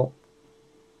Witsel,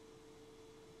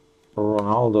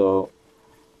 Ronaldo,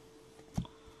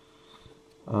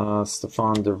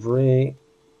 Stefan De Vrij,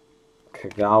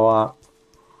 Kagawa,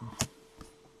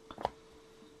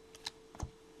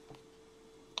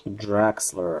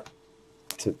 Draxler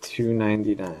to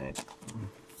 299.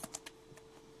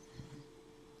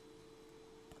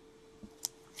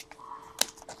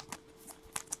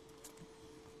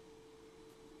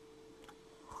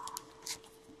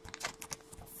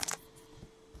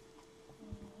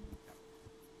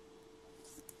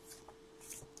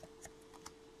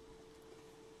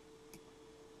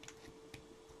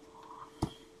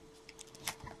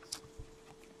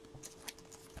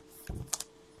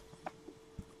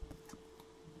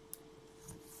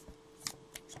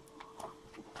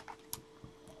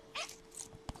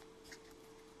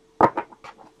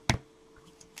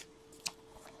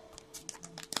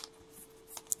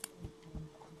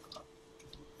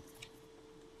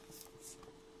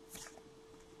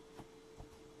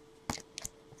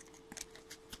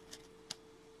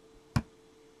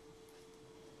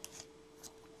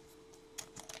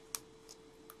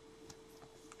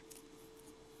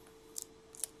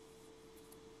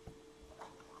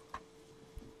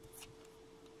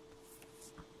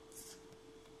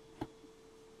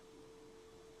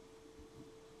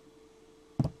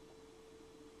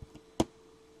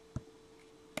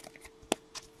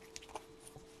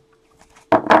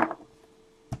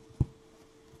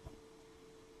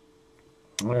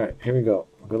 All right, here we go.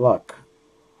 Good luck.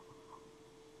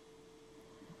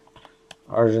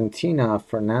 Argentina,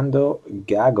 Fernando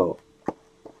Gago.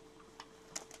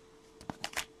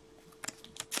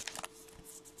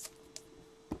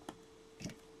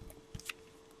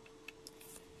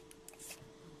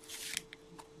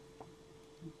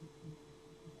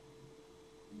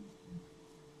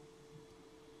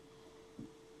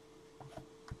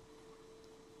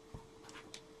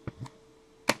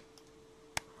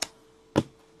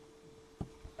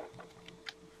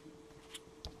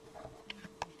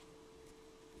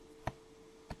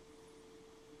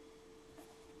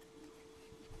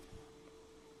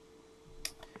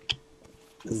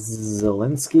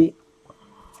 Zelensky.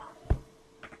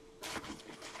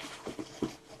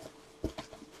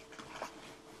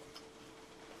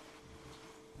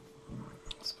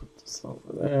 Let's put this over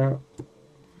there.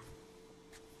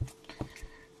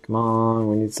 Come on,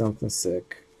 we need something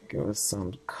sick. Give us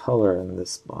some color in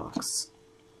this box.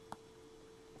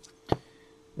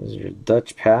 There's your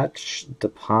Dutch patch,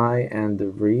 Depay and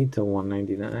DeVries to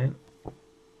 199.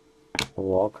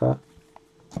 Walcott.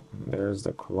 There's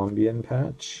the Colombian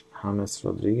patch, James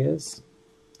Rodriguez.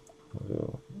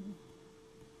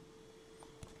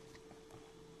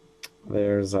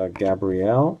 There's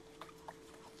Gabriel.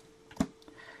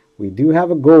 We do have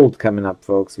a gold coming up,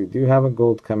 folks. We do have a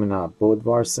gold coming up.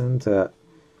 Bodvarsson to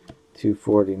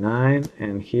 249.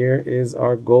 And here is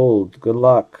our gold. Good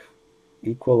luck.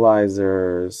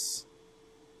 Equalizers.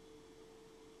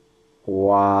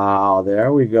 Wow,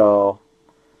 there we go.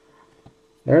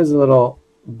 There's a little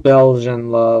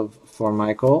Belgian love for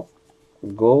Michael.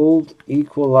 Gold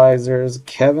equalizers,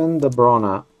 Kevin De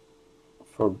Bruyne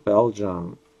for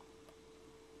Belgium.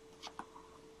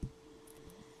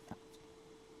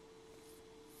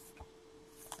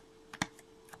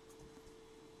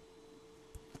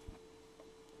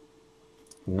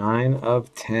 Nine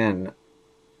of 10.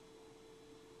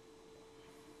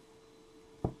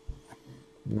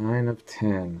 9 of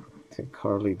 10. Take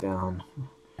Carly down.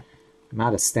 I'm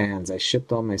out of stands. I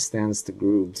shipped all my stands to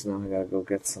Grooves. Now I gotta go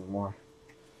get some more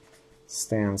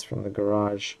stands from the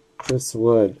garage. Chris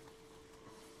Wood.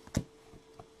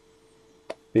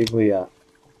 Biglia.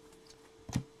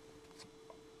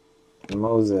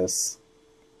 Moses.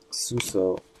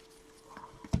 Suso.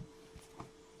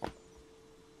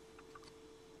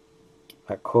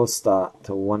 Acosta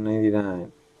to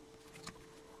 199.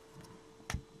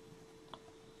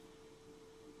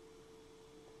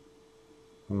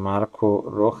 Marco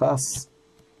Rojas.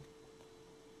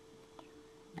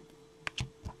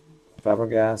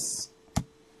 Fabregas.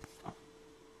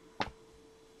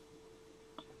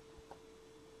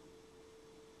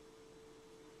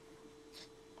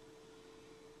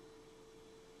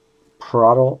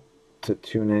 Prado to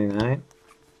 299.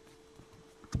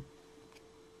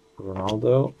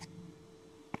 Ronaldo.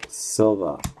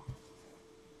 Silva.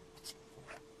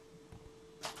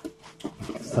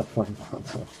 Stop playing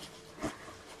console.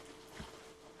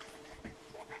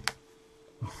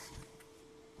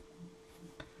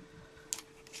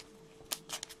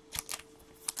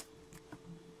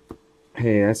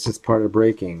 Hey, that's just part of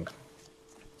breaking.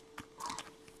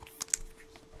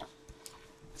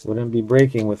 Wouldn't be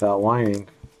breaking without whining.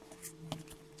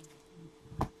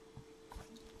 How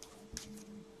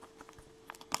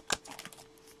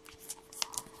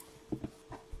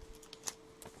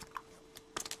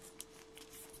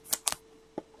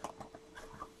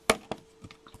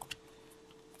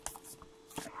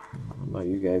about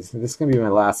you guys? This is gonna be my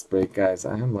last break, guys.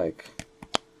 I am like,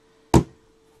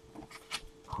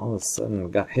 all of a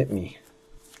sudden got hit me.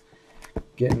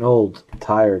 Getting old,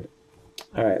 tired.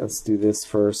 All right, let's do this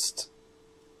first.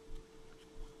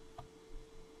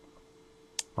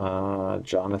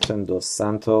 Jonathan Dos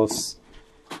Santos.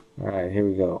 All right, here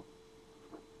we go.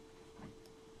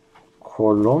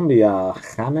 Colombia,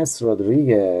 James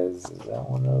Rodriguez. Is that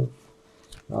one of...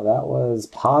 No, that was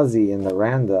Pazzi in the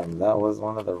random. That was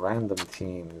one of the random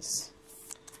teams.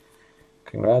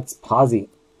 Congrats, Pazzi.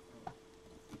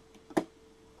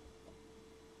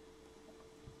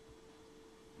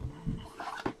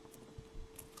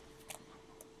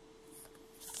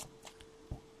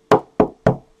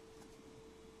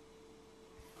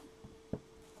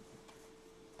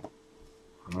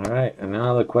 Alright, and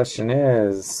now the question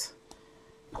is,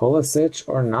 Pulisic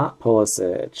or not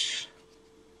Pulisic?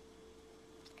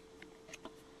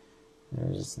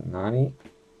 There's Nani.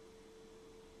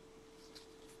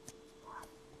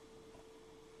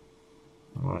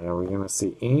 Alright, are we going to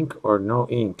see ink or no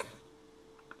ink?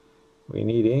 We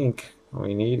need ink.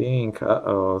 We need ink.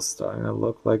 Uh-oh, starting to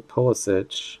look like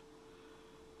Pulisic.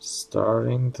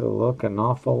 Starting to look an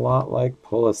awful lot like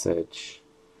Pulisic.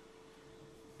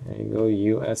 There you go,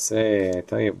 USA. I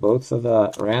tell you, both of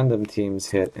the random teams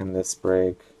hit in this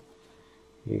break.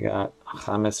 You got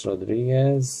James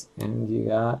Rodriguez and you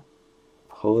got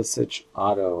Pulisic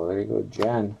auto. There you go,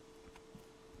 Jen.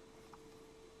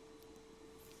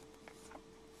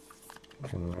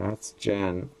 Congrats,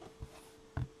 Jen.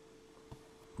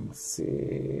 Let's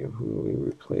see who we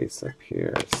replace up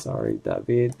here. Sorry,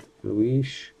 David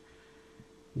Luis.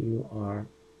 You are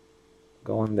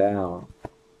going down.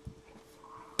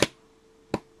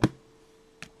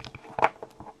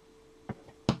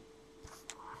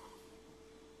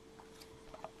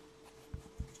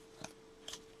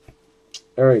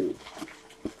 Alrighty,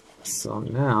 so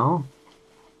now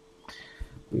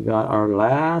we got our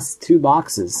last two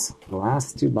boxes. The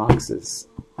last two boxes.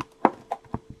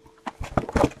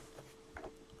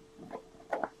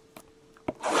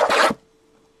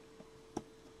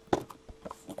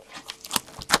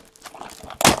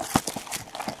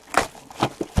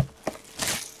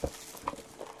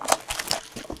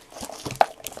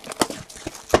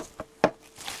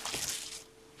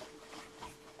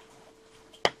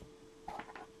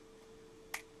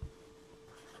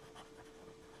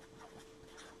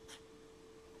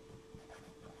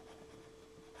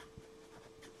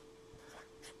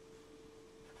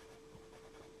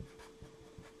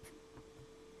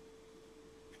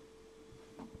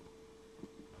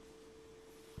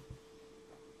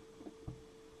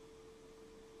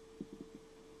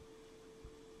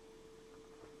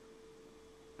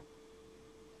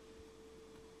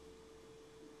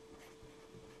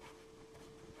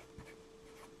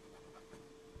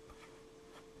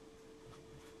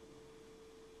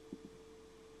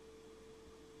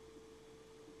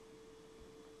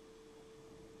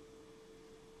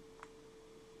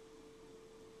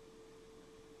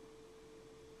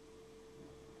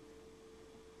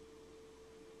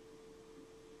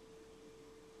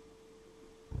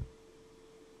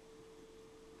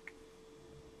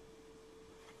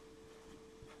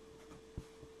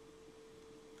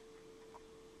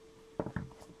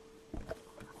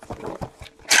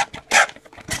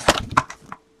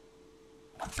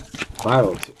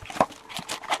 502.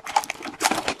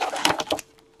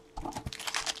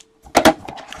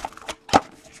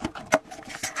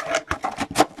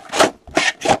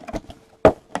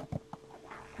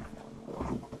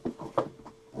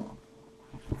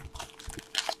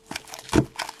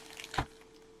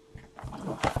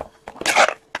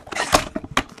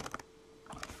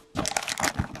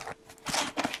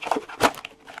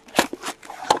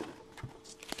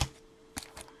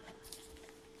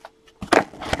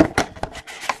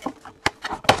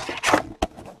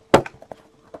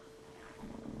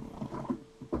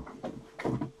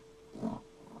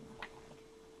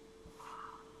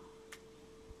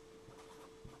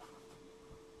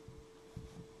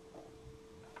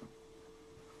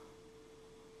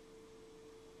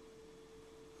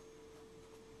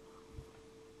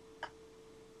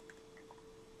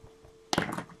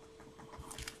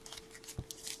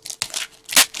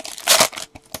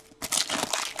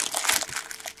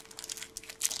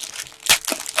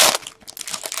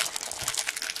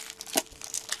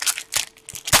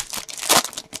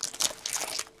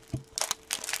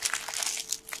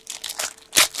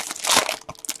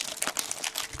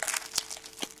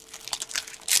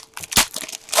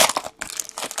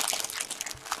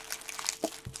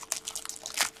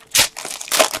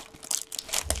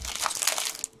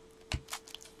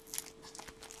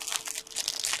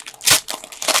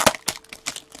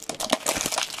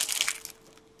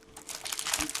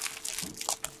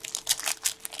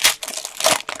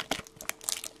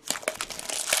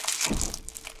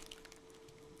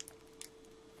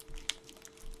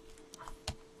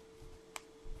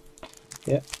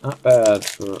 Yeah, not bad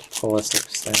for holistic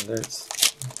standards.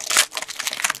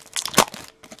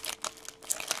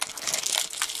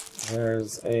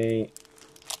 There's a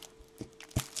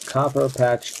Copper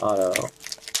Patch Auto.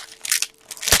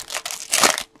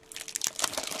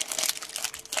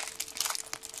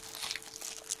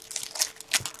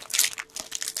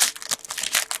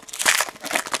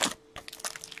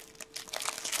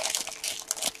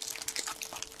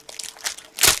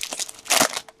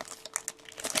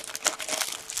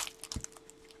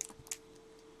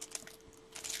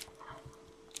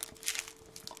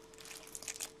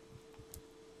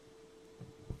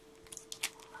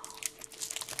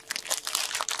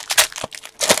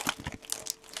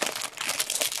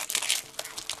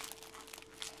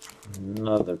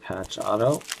 Another Patch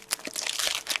Auto.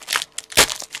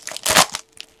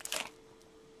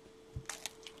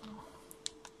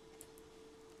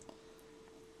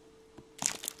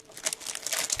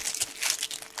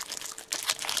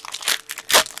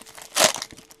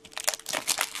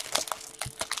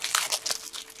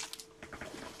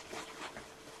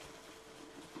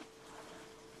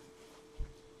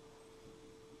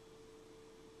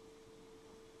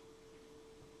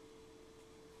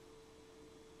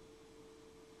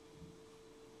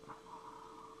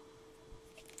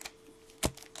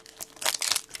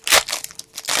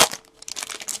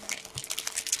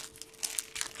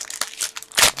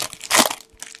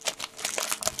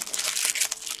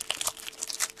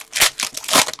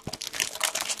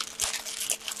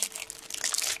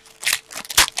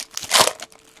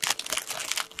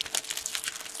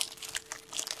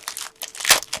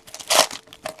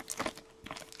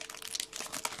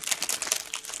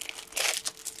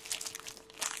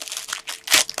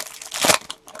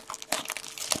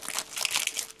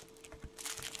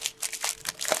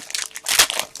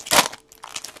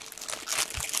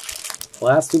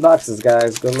 Last 2 boxes,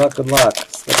 guys. Good luck,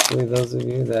 especially those of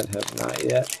you that have not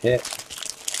yet hit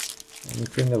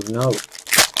anything of note.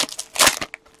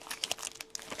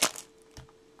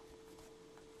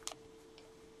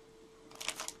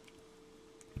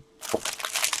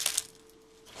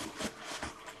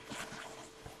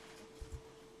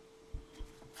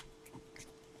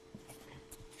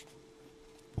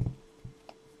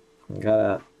 We got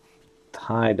a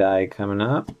tie-dye coming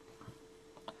up.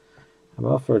 How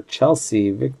about for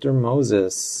Chelsea, Victor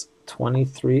Moses,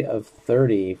 23 of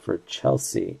 30 for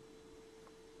Chelsea.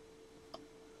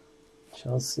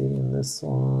 Chelsea in this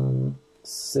one,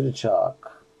 Sidichuk.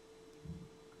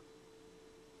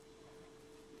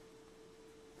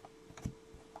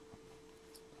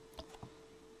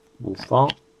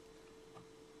 Buffon.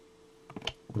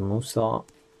 Moussa.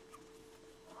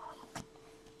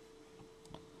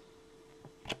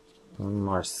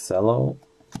 Marcelo.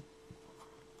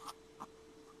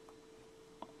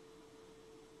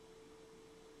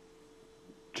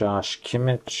 Josh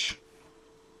Kimmich.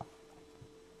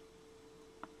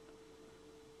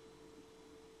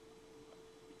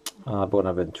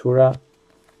 Bonaventura.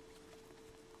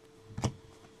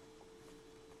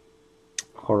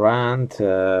 Horan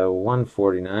to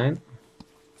 149.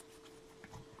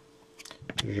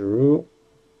 Giroux,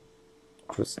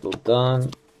 Crystal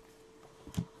Dunn,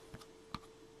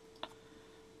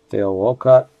 Dale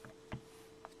Walcott,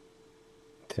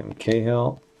 Tim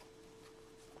Cahill,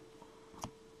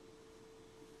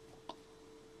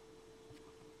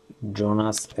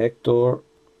 Jonas Hector,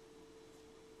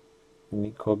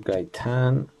 Nico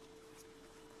Gaitan,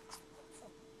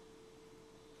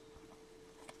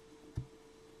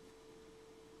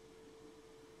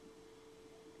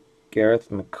 Gareth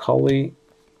McCulley,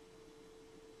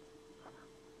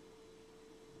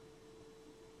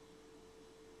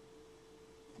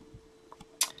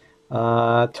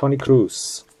 Tony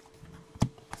Cruz,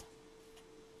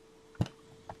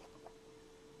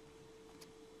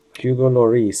 Hugo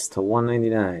Lloris to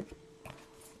 199.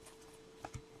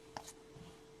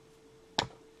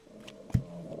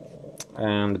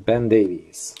 And Ben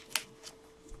Davies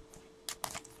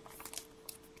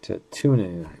to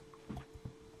 299.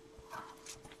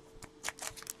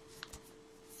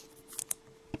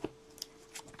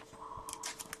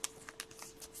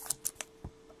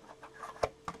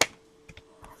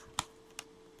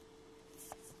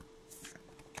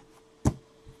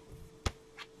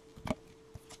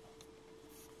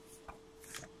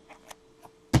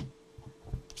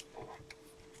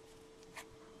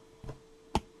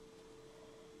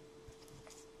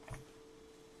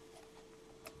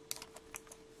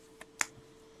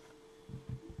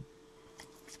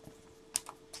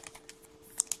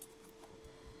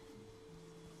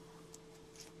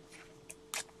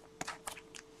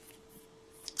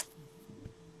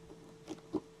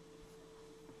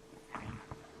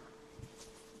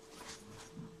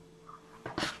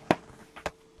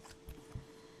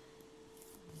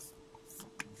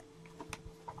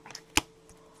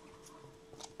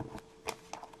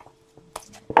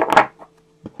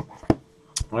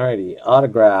 Alrighty,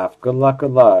 autograph. Good luck,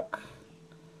 good luck.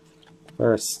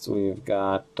 First, we've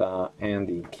got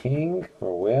Andy King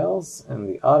for Wales, and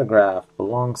the autograph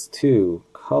belongs to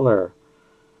Color.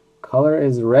 Color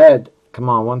is red. Come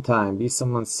on, one time. Be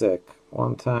someone sick.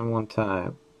 One time, one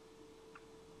time.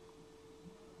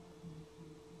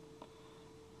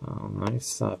 Oh,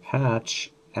 nice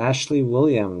patch. Ashley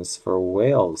Williams for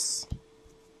Wales.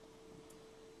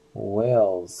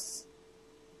 Wales.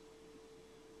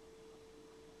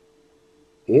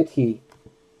 Itty.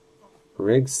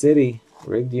 Rig City.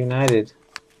 Rigged United.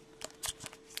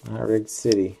 Not Rig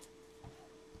City.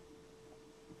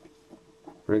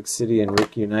 Rig City and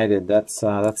Rick United. That's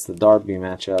the Derby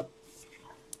matchup.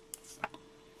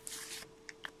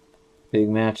 Big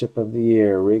matchup of the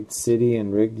year. Rigged City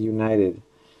and Rigged United.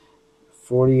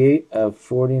 48 of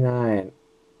 49.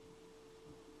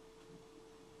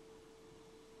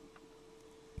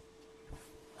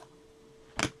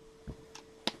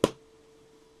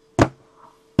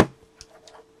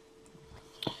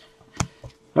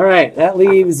 All right, that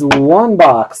leaves one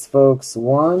box, folks.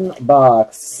 One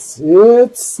box.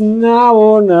 It's now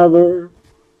or never.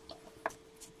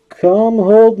 Come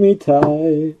hold me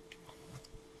tight.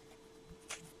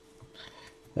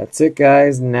 That's it,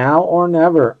 guys. Now or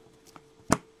never.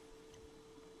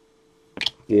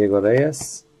 Diego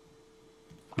Reyes,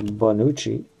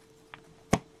 Bonucci,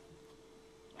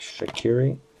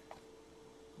 Shaqiri,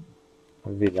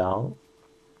 Vidal,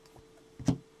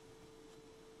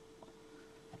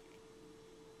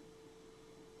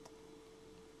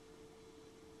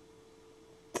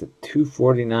 to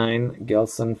 249,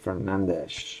 Gelson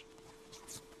Fernandes.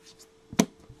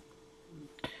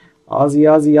 Aussie,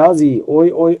 Aussie, Aussie.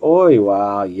 Oi, oi, oi.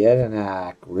 Wow,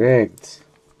 Jedinak. Rigged.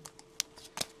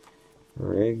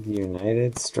 Rigged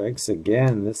United strikes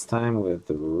again, this time with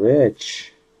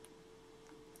Rich.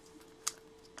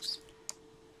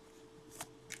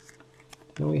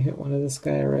 Didn't we hit one of this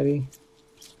guy already?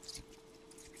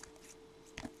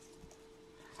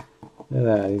 Look at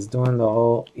that, he's doing the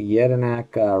whole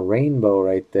Jedinak rainbow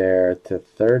right there to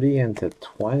 30 and to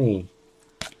 20.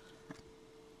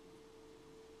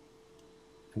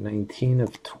 19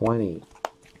 of 20.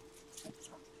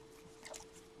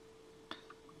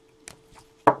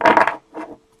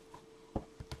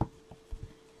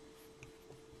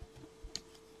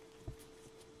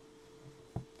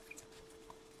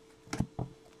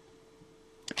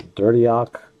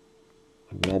 Dirtiak,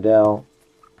 Medel,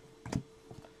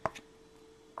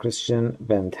 Christian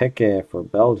Benteke for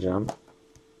Belgium,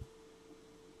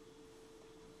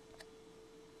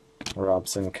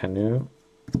 Robson Canu,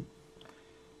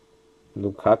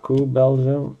 Lukaku,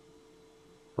 Belgium,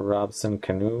 Robson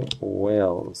Canu,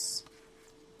 Wales.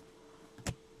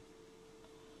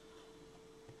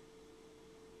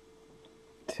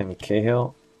 Tim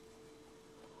Cahill,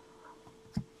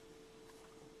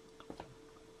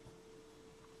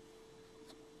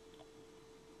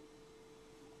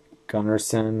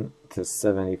 Gunnarsson to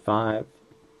 75.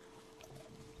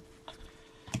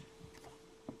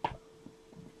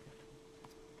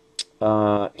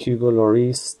 Hugo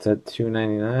Lloris to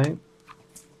 299.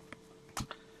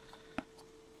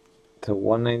 To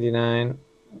 199.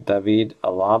 David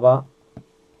Alaba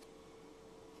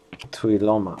to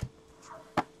Iloma.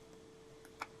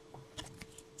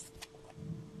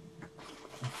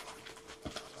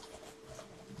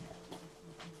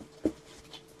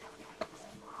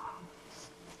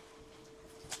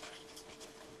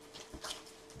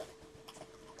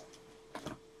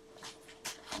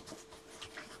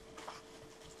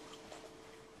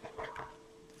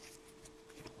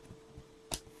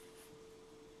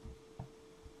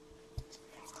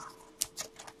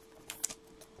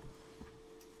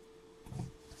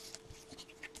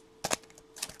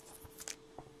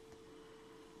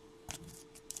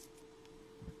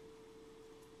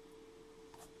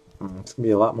 It's going to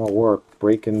be a lot more work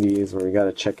breaking these where we got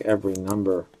to check every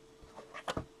number.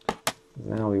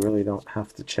 Now we really don't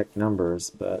have to check numbers,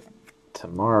 but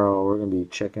tomorrow we're going to be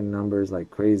checking numbers like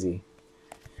crazy.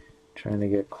 Trying to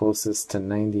get closest to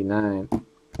 99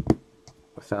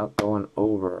 without going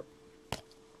over.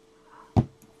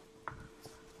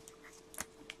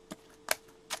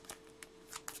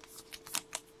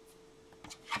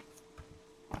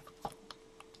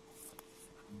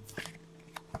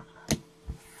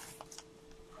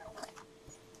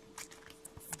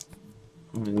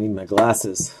 I need my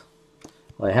glasses.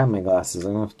 Well, I have my glasses.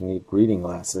 I don't have to need reading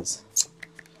glasses.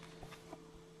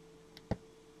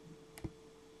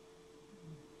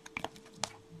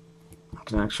 I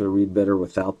can actually read better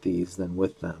without these than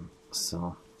with them.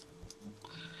 So,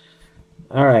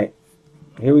 all right,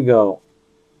 here we go.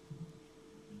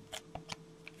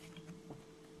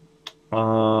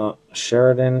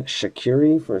 Sheridan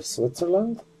Shaqiri for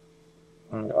Switzerland.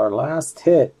 And our last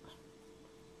hit.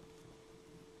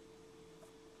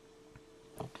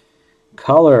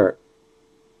 Color.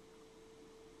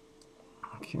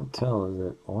 I can't tell. Is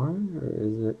it orange or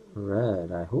is it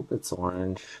red? I hope it's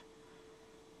orange.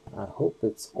 I hope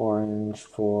it's orange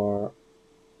for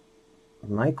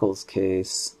Michael's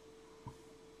case.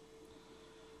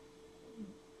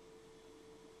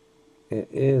 It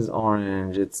is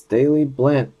orange. It's Daily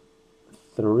Blint.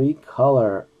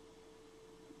 3-color.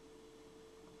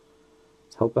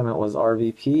 Hoping it was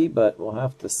RVP, but we'll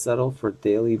have to settle for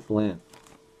Daily Blint.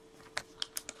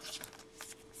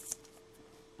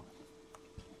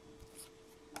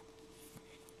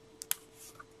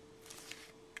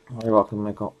 You're welcome,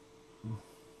 Michael.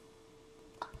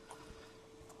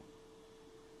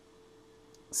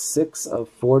 6 of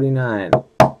 49.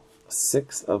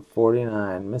 6 of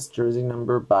 49. Missed jersey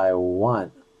number by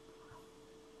 1.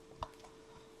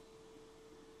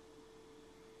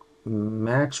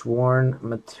 Match worn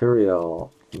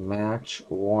material. Match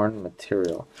worn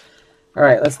material. All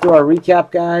right, let's do our recap,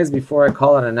 guys, before I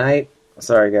call it a night.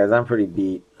 Sorry, guys, I'm pretty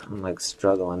beat. I'm like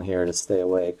struggling here to stay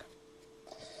awake.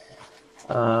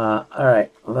 All right,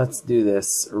 let's do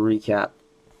this recap.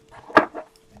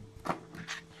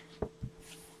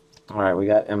 All right, we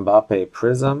got Mbappe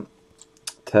Prism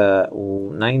to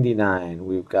 99.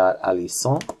 We've got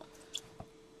Alisson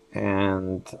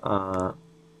and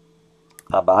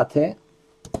Abate.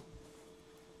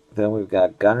 Then we've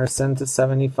got Gunnarsson to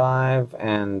 75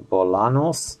 and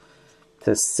Bolanos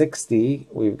to 60.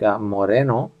 We've got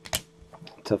Moreno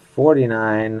to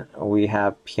 49. We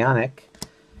have Pjanic.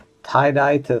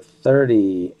 Tie-dye to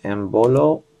 30.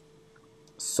 Embolo,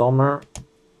 Sommer,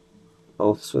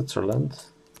 both Switzerland.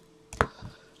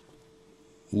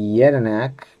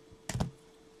 Jedinak,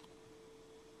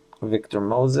 Victor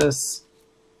Moses,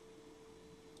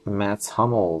 Mats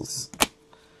Hummels.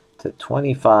 To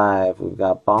 25, we've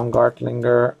got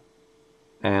Baumgartlinger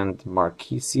and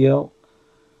Marquisio.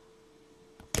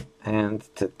 And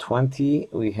to 20,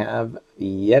 we have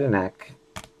Jedinak.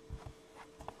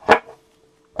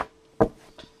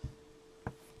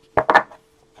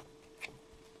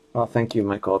 Well, thank you,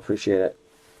 Michael. Appreciate it.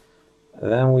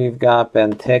 Then we've got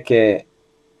Benteke,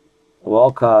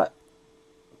 Walcott,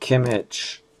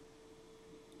 Kimmich,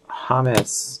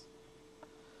 James,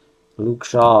 Luke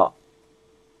Shaw,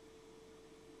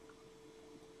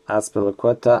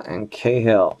 Azpilicueta, and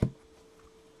Cahill.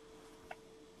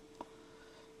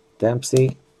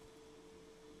 Dempsey,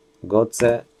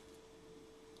 Götze,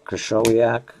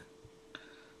 Krychowiak,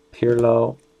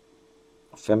 Pirlo,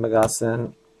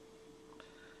 Femigasen,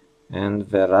 and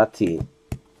Verratti.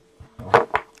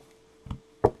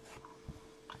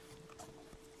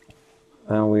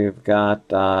 Then we've got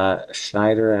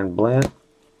Schneider and Blint,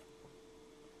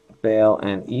 Bale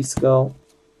and Isco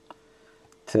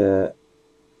to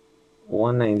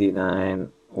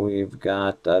 199. We've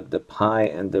got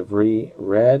Depay and DeVries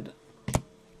red.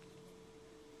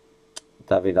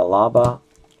 David Alaba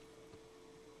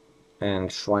and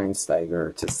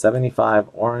Schweinsteiger. To 75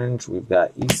 orange, we've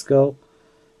got Isco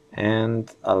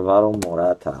and Alvaro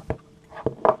Morata.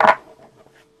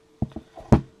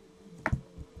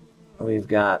 We've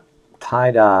got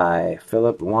tie-dye,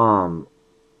 Philip Lahm,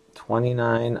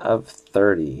 29 of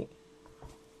 30.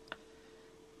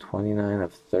 29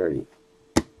 of 30.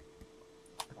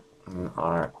 And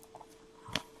our,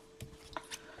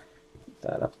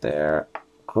 that up there.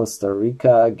 Costa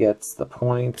Rica gets the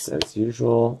points as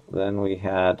usual. Then we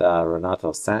had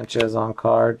Renato Sanchez on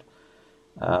card.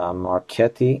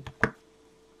 Marchetti.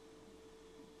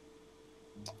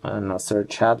 Nasser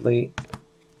Chadli.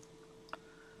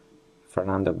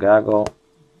 Fernando Gago.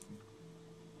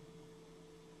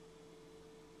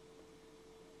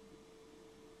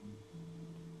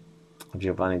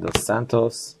 Giovanni Dos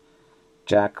Santos.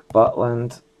 Jack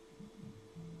Butland.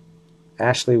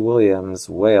 Ashley Williams,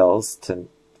 Wales, to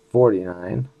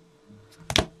 49.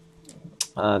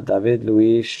 David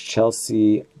Luiz,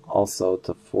 Chelsea, also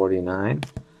to 49.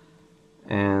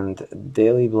 And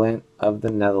Daley Blind of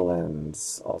the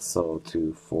Netherlands, also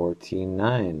to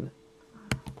 49.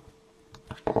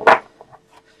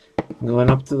 Going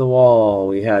up to the wall,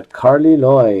 we had Carly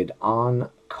Lloyd on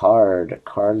card.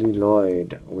 Carly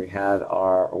Lloyd. We had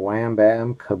our Wham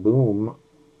Bam Kaboom,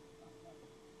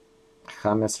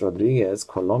 James Rodriguez,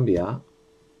 Colombia.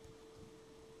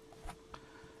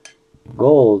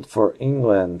 Gold for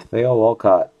England, Theo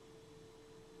Walcott,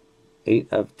 8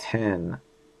 of 10.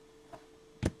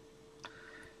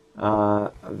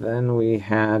 Then we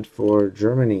had for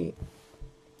Germany,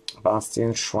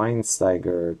 Bastian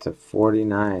Schweinsteiger to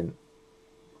 49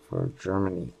 for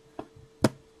Germany.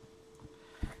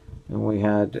 And we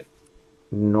had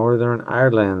Northern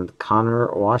Ireland,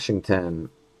 Connor Washington,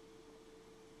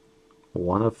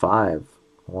 1 of 5.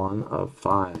 1 of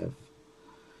 5.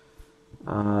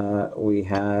 We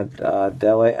had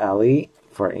Dele Alli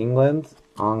for England,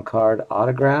 on-card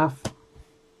autograph.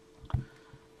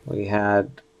 We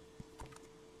had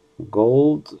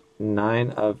gold,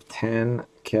 9 of 10,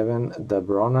 Kevin De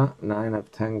Bruyne, 9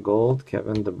 of 10 gold,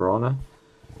 Kevin De Bruyne.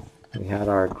 We had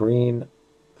our green,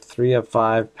 3 of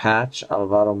 5 patch,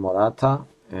 Alvaro Morata,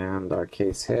 and our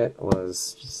case hit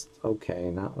was just okay,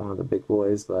 not one of the big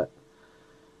boys, but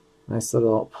nice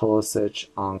little Pulisic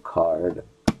on card.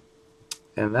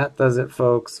 And that does it,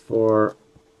 folks, for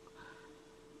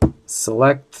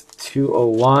Select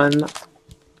 201.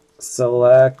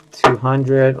 Select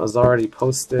 200 was already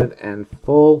posted and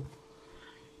full.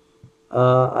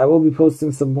 I will be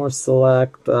posting some more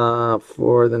Select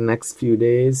for the next few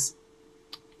days.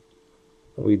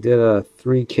 We did a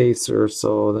 3-caser,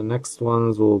 so the next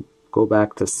ones will go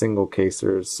back to single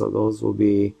casers. So those will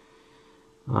be,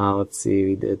 let's see,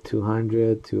 we did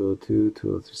 200, 202,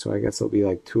 203. So I guess it'll be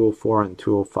like 204 and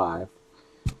 205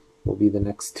 will be the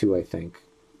next two, I think.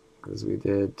 Because we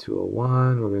did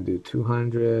 201, we're going to do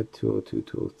 200, 202,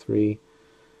 203.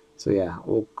 So yeah,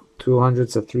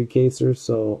 200's a 3-caser.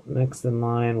 So next in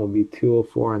line will be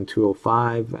 204 and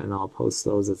 205, and I'll post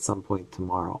those at some point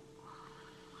tomorrow.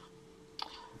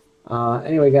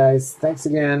 Anyway, guys, thanks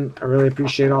again. I really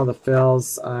appreciate all the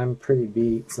fills. I'm pretty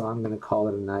beat, so I'm going to call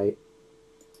it a night.